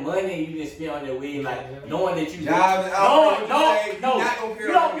all that money you just spent on that wedding, like knowing that you. Job is out. No. Not gonna care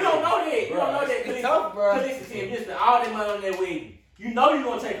You about don't know that. You don't know that. It's tough, bro. Listen to him. Listen, all that money on that wedding. You know you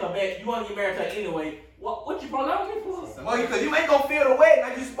gonna take her back. You wanna get married to her anyway. What you prolong it for? Well, because you ain't gonna feel the wedding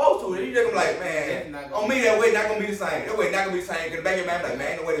like you supposed to. Then you just gonna be like, man, on me that wedding not gonna be the same. That wedding not gonna be the same. Cause the back of your mind like,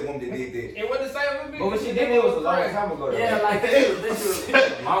 man, ain't no way this woman did that. It wasn't the same with me. But when she did it was a long time ago though. Yeah, like this was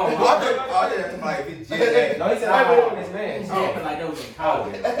Oh, I thought like if it's just No, he said I was this man. yeah, like that was in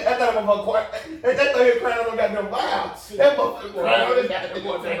college. That motherfucker quiet. That thing here crying on goddamn wow. That motherfucker crying on his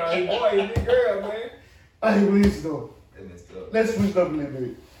goddamn Boy, you big girl, man. I ain't believe so. That messed up. Let's switch up a little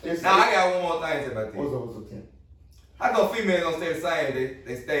bit. Now I got one more thing to say about What's this. up, Tim? How come females don't stay the same?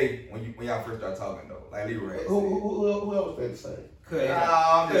 They stay when y'all first start talking though. Like Leroy said. Who else stayed the same? Cause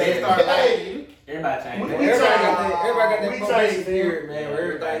I'm they just start lying to you. Everybody changed. We Everybody trying- got we that trying- probation period, man, where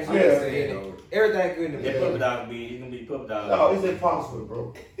everything's Yeah. good. Everything good in the That bed. puppy dog be. It's gonna be puppy dog. No, it's impossible,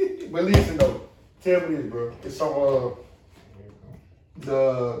 bro. But listen though, tell me this, bro. It's from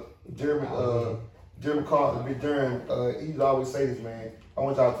the Jeremy Carter, Big Jeremy. He always say this, man. I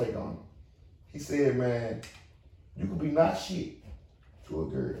want y'all to take on it. He said, man, you could be not shit to a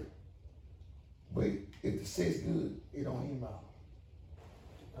girl, but if the sex good, it don't even matter.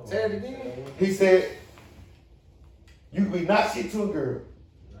 Say it again. He said, you could be not shit to a girl,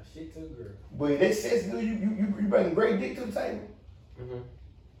 Nah, shit too, girl. but if that sex good, you bring great dick to the table.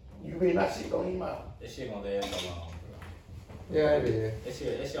 You be not shit don't even matter. That shit gonna last so long, bro. Yeah, it is. That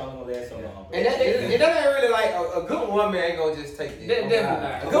shit only gonna last so long, bro. And that ain't really like a good woman ain't gonna just take it. Definitely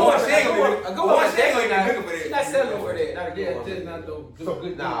not. A good woman, she ain't gonna be- a good woman, she ain't gonna be definitely looking for that. She's not selling for that. Not a good Yeah, woman. just not the So-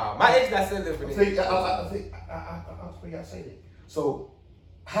 good. Nah, my ex not selling for that. See, I think y'all say that. So,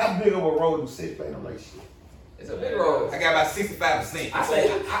 how big of a role do sex play in a relationship? It's a big role. I got about 65%. I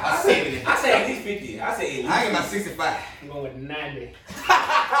say I say at least 50. I say at least. I got about 65. I'm going with 90.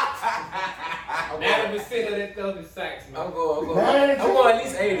 I'm 90% of that stuff is sex, man. I'm going at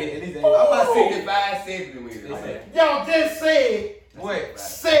least 80. At least 80. about 65, 70 with it. Listen, Y'all just said What?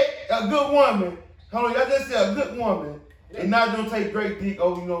 sex, a good woman Hold on, y'all just said a good woman, and not gonna take great dick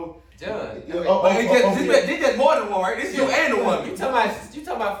over, you know. John. But this just more than one, right? This is you and the woman. You talking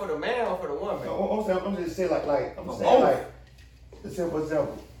about for the man or for the woman? I'm just saying like I'm saying like, let's say for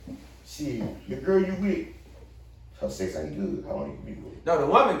example, shit, the girl you with, her sex ain't good. How long you can be with? No, the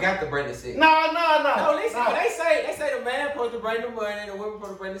woman got to bring the sex. No, they say the man supposed to bring the money and the woman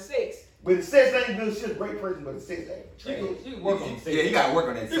supposed to bring the sex. But the sex ain't good. She's a great person, but the sex ain't. You work on the sex. Yeah, you gotta work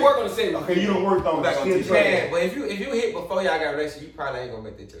on that. You work on the sex. Okay, you don't work on Back on the the sex. Yeah, but if you hit before y'all got a relationship, you probably ain't gonna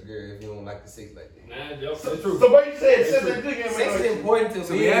make that your girl if you don't like the sex like that. Nah, that's So true. what you said, sex ain't good. Sex is important to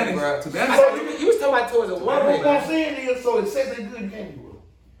To me, be honest, bro. to be I honest, thought you was talking about towards a What woman. I'm saying is, so if sex ain't good, you can't be with her.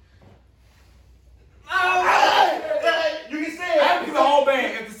 You can say it. I have to keep the whole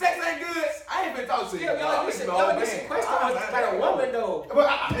band. If the sex ain't good, I ain't been talking to you. Yo, this question was about a woman though. But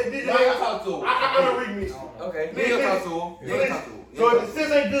I talk to her. I don't read me. Okay. You ain't talk to her. You ain't talk to her. So if the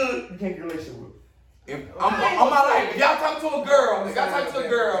sex ain't good, you can't get a relationship with her. If I'm on my life, if y'all talk to a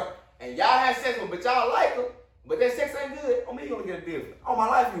girl, and y'all have sex with her, but y'all like her, but that sex ain't good, on me you gonna get a different. On my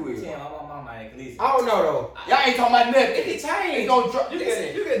life you will. Yeah, my mama ain't listen. I don't know though. Y'all ain't talking about nothing. It can change. It's gonna drop. You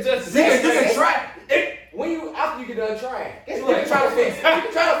can just You can try. when you after you get done trying. Guess You what? can try to fix it. You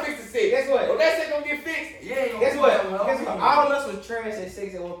can try to fix the sex. Guess what? But that shit gonna get fixed. Yeah. Guess what? All of us was trash at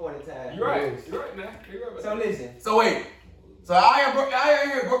sex at one point in time. You're right. You're right, man. You're right. So listen. So wait. So I ain't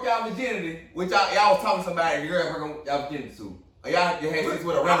broke y'all virginity, which y'all was talking to somebody your girl broke y'all virginity to. Or y'all had sex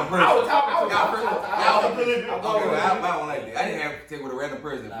with a random person. I was talking to Y'all her. okay, well, I don't like that. I didn't have sex with a random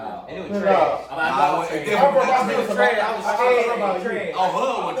person. Nah. And it was No. trash. I'm Nah, not it I was scared. I was trash. Oh, her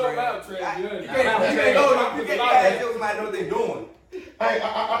I was know trash. about Trey. You can't go. You can't tell somebody know what they doing. Hey,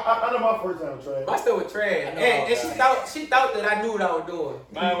 I know my first time trying. My stuff was trash. I know And all she thought that I knew what I was doing.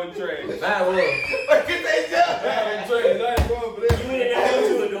 Mine was Trey. Mine was. Get that job. Mine was Trey. I ain't going for that. You ain't know what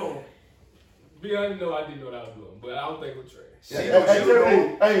you were doing. Be honest, no, I didn't know what I was doing, but I don't think it was Trey. Hey,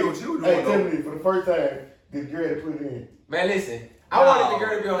 tell me, for the first time, the girl that put it in. Man, listen. I wanted the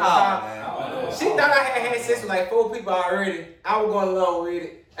girl to be on the top. She thought I had sex with like 4 people already. I was going along with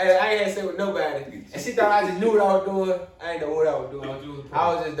it. I ain't had sex with nobody. And she thought I just knew what I was doing. I ain't know what I was doing.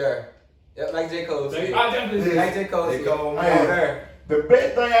 I was just there. Yep, like J. Cole said. I definitely Like J. Cole said. I was there. The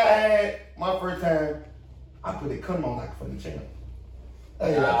best thing I had my first time, I put it come on like for the channel.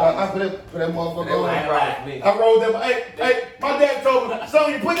 Hey, I put that motherfucker on. I rolled them. Hey, my dad told me,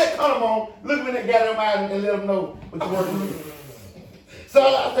 son, you put that condom on, look when they got them out and let them know what you're working with. So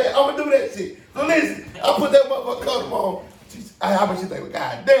I said, I'm gonna do that shit. So listen, I put that motherfucker condom on. How much you think?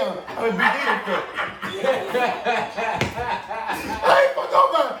 God damn, I'm a big deal for it. I ain't fuck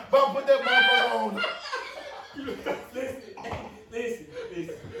over, but I put that motherfucker on. Listen.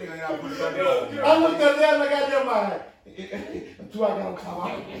 I looked at that like I did mine. Do I got to come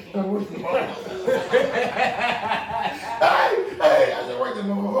out? Hey, I just worked the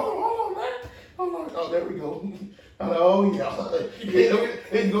hold on, man. Hold on. Oh, there we go. Oh, yeah.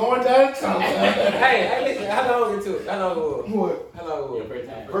 It's going down the top. Hey, listen, how long was it? How long was it? What? How long was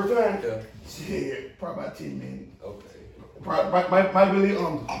it? First time? Yeah. Shit, probably about 10 minutes. Okay. Might be a little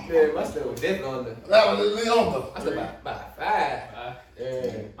under. Yeah, my stuff was definitely under. That was a little under. I said about 5.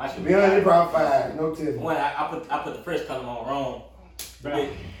 Yeah. I should Be honest, probably 5. No 10. When I put the first color on wrong.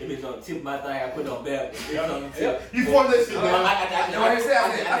 It was on the tip of my thing. I put it on back. It was on the tip. You forced that shit I down. I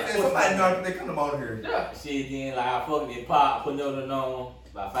said somebody know if they come on here. Yeah. Shit, then like I fucking it pop, I put another on.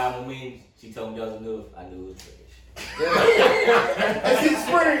 About 5 more minutes, she told me that was enough. I knew it was trash. And she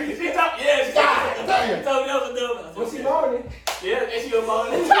sprayed. She told me that was enough. Was she moaning? Yeah, and she was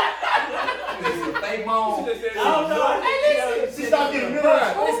moaning. Fake moan. I don't know. She stopped getting Bro,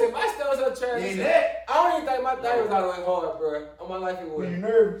 nervous. listen, my stuff was so trash. Ain't that? I don't even think my thing was all the way hard, bro. On my life it Were you was.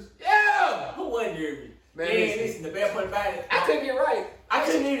 nervous? Yeah! Who wasn't nervous? Man, Man, listen. listen, the bad part about it. I couldn't get right. I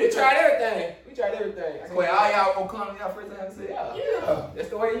couldn't We even tried everything. We tried everything. I So wait, all y'all gonna come y'all first time to say? Yeah. Yeah. That's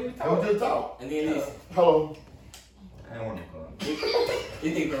the way you That was talk. just talk. And then listen, Hello. I don't want to come. this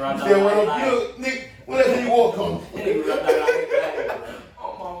nigga been running Yeah, out well, like Nick, when that you walk on. this nigga run out like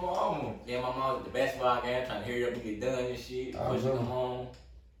Oh, my mama. Yeah, my mom was at the basketball game trying to hurry up and get done and shit. I Pushing know. them home.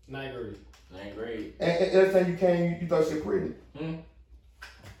 9th grade. 9th grade. And every time you came, you thought she was pretty.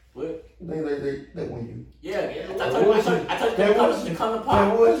 What? They want you. Yeah, I told you the color pop.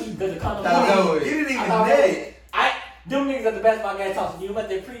 That was you. Because the color You pop. didn't even I thought know. them niggas at the basketball game talking to you about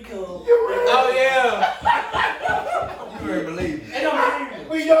their pre-cum. Oh, yeah. You ain't believe it. They don't believe me.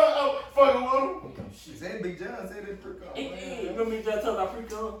 We y'all fucking with him. She said Big John said it pretty cool. Hey, remember you just talking about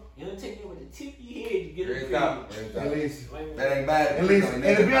pre-cum? You don't take it with the tip of your head, you get it. At least. That ain't bad. At least, and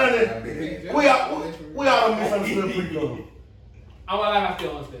to be honest, we all misunderstood pre-cum. I I'm like, I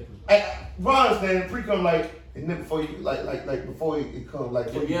still understand. Ron understand pre-cum like, and then before you, like before it come,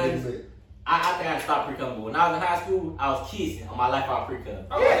 like, To be honest, I think I stopped pre-cum, but when I was in high school, I was kissing on my life out pre-cum.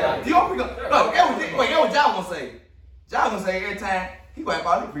 Yeah, you don't pre-cum. Look, that was y'all gonna say. Y'all gonna say every time, he might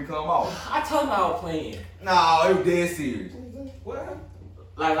probably pre-cum off. I told him I was playing. No, it was dead serious. What?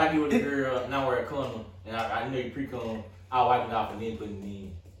 Like you with a girl, now we're a condom, and I knew you pre-cum, I wiped it off and then put it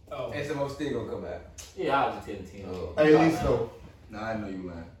in. Oh. And some more still gonna come out. Yeah, I was just telling 10. Hey, at least though. Nah, I know you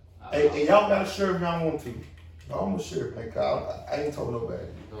lying. Hey, and y'all got to share if y'all want to. No, I'm gonna share, man. I ain't told nobody.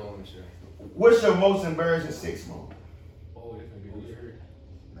 No, I'm sure. What's your most embarrassing sex moment? Oh, it's gonna be weird.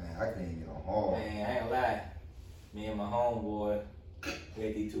 Man, I can't get on hard. Man, I ain't gonna lie. Me and my homeboy, we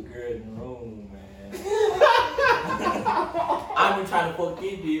had these two girls in the room, man. I've been trying to fuck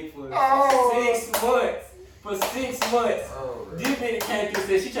this bitch for 6 months. For 6 months. Oh, This bitch came through and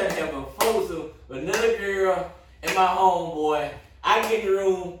said she trying to have a foursome with another girl and my homeboy. I get in the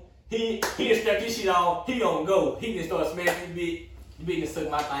room, he just strapped this shit on, he gonna go. He just start smashing the bitch. The bitch just suck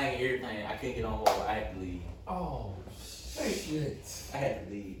my thing and everything. I couldn't get on board. I had to leave. Oh, shit. I had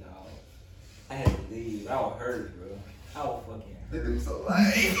to leave, dog. I had to leave. I was hurt, bro. I was fucking hurt. That dude so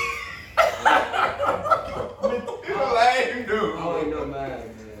lame. You lame, dude. I don't know mine, man.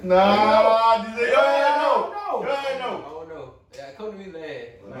 Nah, DJ, go ahead, no. No. Go ahead, I no. don't know. Yeah, come to me last.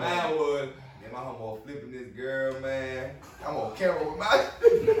 Mine was, man, my homeboy flipping this girl, man. I'm on camera with my.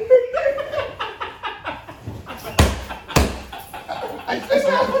 I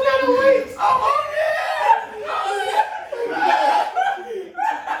said, I put that away.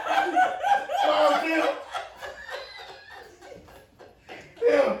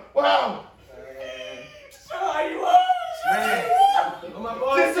 Yeah, wow. Show how you was. Man. Oh, my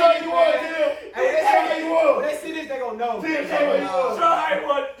boy. This how you want, Tim. This how you want. They see this, they gonna know. Tim, show how you want. Show how you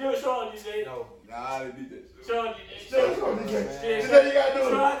was. Do it, show on DJ. No. Nah, they did that shit. Show on DJ. Show DJ. Yeah, This how you gotta do Show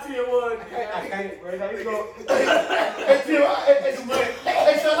it. how to your one. I can't. Right now, you go. Hey, Tim,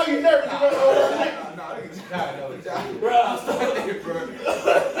 hey, sound like you nervous. Bro, I'm sorry.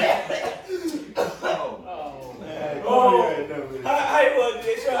 Oh, Man, How you was, DJ?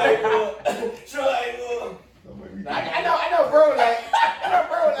 Show how you was. Show how you was. I know, bro, like,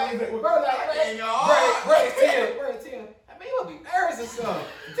 bro, Tim. I mean, you must be nervous or something.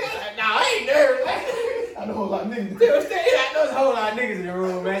 Nah, I ain't nervous. I know a whole lot of niggas. I know there's a whole lot of niggas in the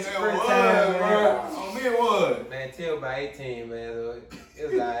room, man. It's your first time, man. On me it was. Man, Till by 18, man. So it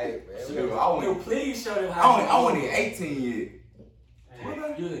was like, Dude, man. Yo, please show them how I wasn't even 18 yet.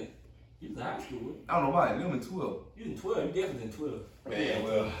 You was in high school. I don't know why. Them in 12. You was in 12. You definitely in 12. Man,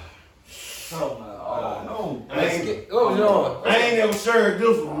 well. Oh, my no. What was yours? I ain't never shared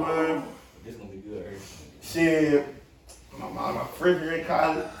this one, man. This gonna be good. Shit. My freshman year in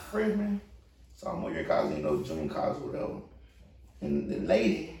college, sophomore year in college, junior college, whatever. And the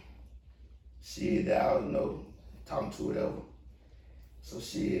lady, she that I was, talking to, whatever. So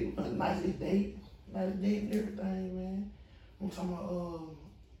she, a nice date and everything, man. I'm talking about,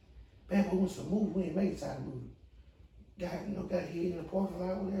 baby, we went to the movie, we ain't made it to the movie. Got hit in the parking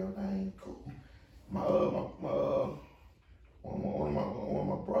lot with everything, cool. One of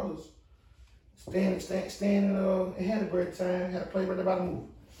my brothers, standing and had a great time, had a play right about the movie.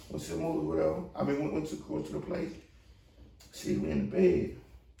 Went to the movie, whatever. I mean, went to the place. She went in the bed.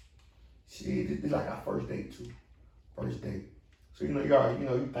 She did like our first date too. First date. So you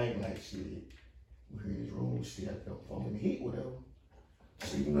think like shit. We're in this room, she had the phone in the heat, whatever.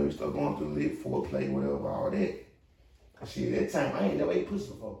 So you start going through the lit foreplay, whatever, all that. Shit, that time I ain't never ate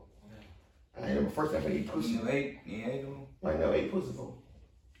pussy before. I ain't never first time I ate pussy. You ain't doing. I never ate pussy before.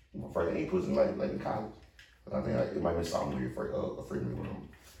 My first time I ate pussy like in college. But I think it might be sophomore year for a freshman year.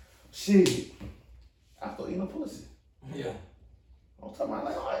 Shit, I thought eating no pussy. Yeah. I'm talking about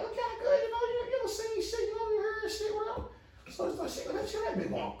like, oh, look how good, you don't see shit, you heard shit, whatever. So that been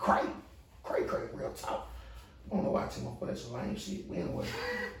going cray, real talk. I don't know why I took my for that some lame shit. But anyway.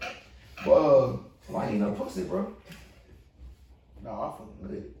 But why ain't no pussy, bro? No, I fucking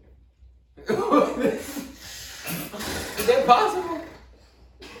good. Is that possible?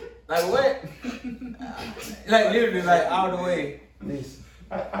 Like what? Like literally, like all the way. Listen,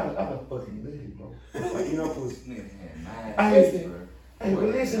 I fucking good, bro. Like, pussy. Nice. Hey, but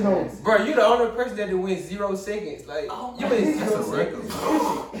listen though. Bro, you the only person that went 0 seconds. Like, you went 0 seconds.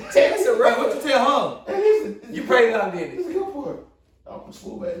 That's a record. What you tell her? Hey, listen. You prayed on it. Listen, go for it. I'm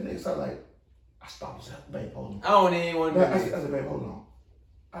smooth bad nigga, so I stopped and said, babe, hold on. I don't even want to I do said, babe, hold on.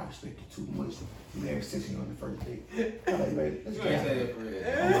 I respect you too much. You never said you on the first date. I'm like, babe, let's You get ain't out say of that for real.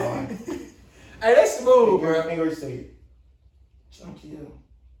 here. Hey, that's smooth, bro. Ain't gonna say it. Chunky,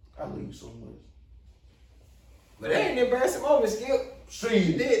 I love you so much. But that ain't an embarrassing moment, Skip. See,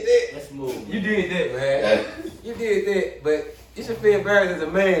 You did that. That's smooth. You did that, man. You did that, but you should feel embarrassed as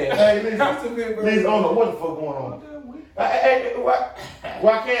a man. Hey, listen, I should feel embarrassed. listen, I don't know what the fuck going on.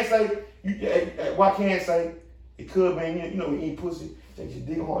 Why can't say why can't say it could be you know we eat pussy, take your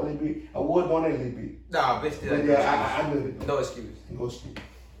dick hard a little bit. I would want it a little bit. Nah, bitch, But yeah, I knew it. no excuse. Go skip.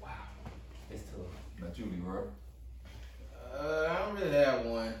 That's tough. Not you, Leroy. I don't really have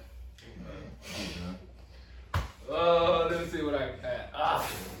one. Let me see what I got.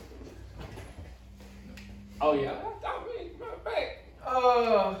 Oh yeah, I mean, matter of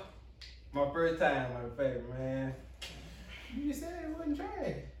fact, my first time, my favorite man. You just said it wasn't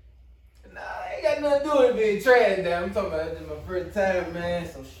trash. Nah, I ain't got nothing to do with being trash. Damn, I'm talking about just my first time, man.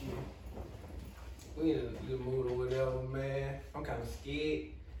 So shit, we in a good mood or whatever, man. I'm kind of scared.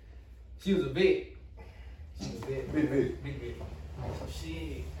 She was a bit. She was a bit. Big. So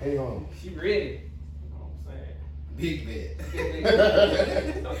shit, Hang on. she ready. You know what I'm saying? Big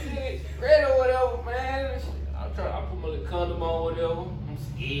bet. No shit, ready or whatever, man. I put my little condom on, whatever. I'm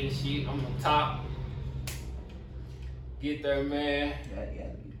scared and shit. I'm on top. Get there, man.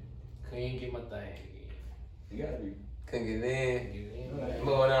 Couldn't get my thing. You gotta be. Couldn't get in. Get in, man.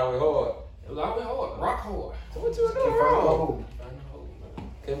 Blowing out with hard. It was always hard, rock hard. So what you doing Find wrong? my Find the hole,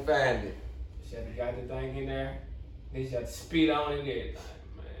 man. Couldn't find it. She had to got the thing in there. Then she had to spit on it and everything,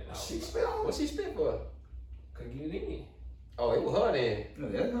 man. I was She like, spit on What she spit for? couldn't get it in. Oh, it was her then.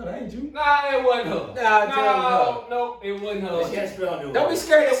 No, that ain't you. Nah, it wasn't her. Nah, No, it wasn't She her. had to spit on the Don't be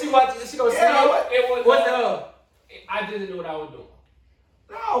scared that she watch it. She gonna see it. It wasn't What's her. her? I didn't know what I was doing.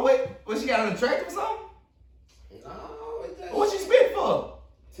 No, wait. What, she got an attractive or something? No, it just... What she spit for?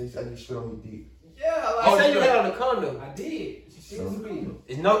 She said you spit on your dick. Yeah, I like... said you had on the condom. I did. She was me.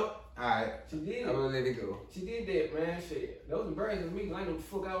 It's no. Alright. She did. I'm gonna let it go. She did that, man. Shit. That was embarrassing to me 'cause I didn't know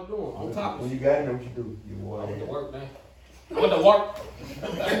what the fuck I was doing. On top of When shit. you got in there, what you do? You I water. went to work, man. I went to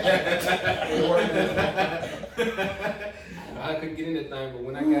work. I couldn't get in that thing, but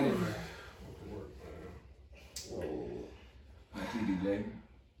when I got in there, I went to work, man. Not you, DJ.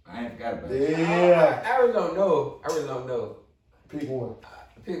 I ain't forgot about it. Yeah. I really don't know. I really don't know. Pick one.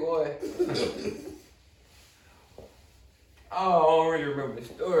 Pick one. Oh, I don't really remember the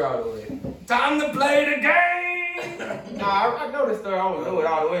story all the way. Time to play the game! Nah, I know the story. I don't know it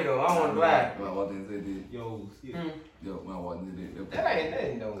all the way though. I don't want to lie. When I walked in and said this. Yo, skip. Yo, when I walked in and said That ain't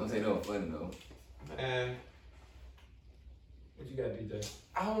nothing Don't though. say that was funny though. Man. What you got, DJ?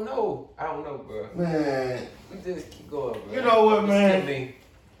 I don't know, bro. Man, We just keep going, bro. you know what, Just man? keep me.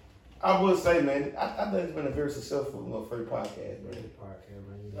 I would say, man, I think it's been a very successful first podcast, man. Podcast,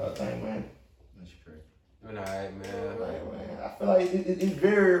 man. Thing, man. That's crazy. Been alright, man. Like, man, I feel like it's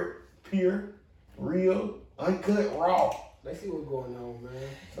very pure, real, uncut, raw. Let's see what's going on, man.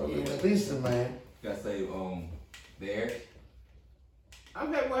 So listen, man. You gotta say, there.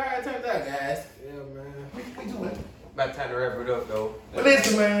 I'm happy with how it turned out, guys. Yeah, man. We doing. About time to wrap it up though. But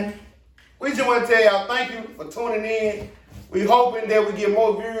listen, man, we just want to tell y'all thank you for tuning in. We hoping that we get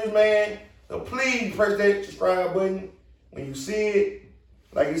more viewers, man. So please press that subscribe button when you see it.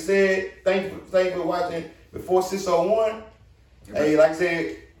 Like you said, thank you for watching Before 601. Hey, like I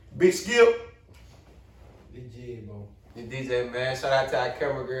said, Big Skip. Big G, bro. The DJ, man. Shout out to our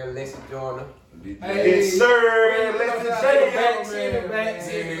camera girl, Lacey Joyner. Hey, Yes, sir. man, Let's shout say out it to back. the back,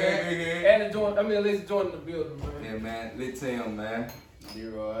 see it back. And join. I mean, let's join the building, man. Yeah, man. Lit Tim, man.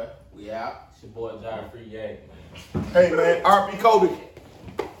 Leroy, we out. It's your boy John Free Yay. Hey, man, RP Kobe.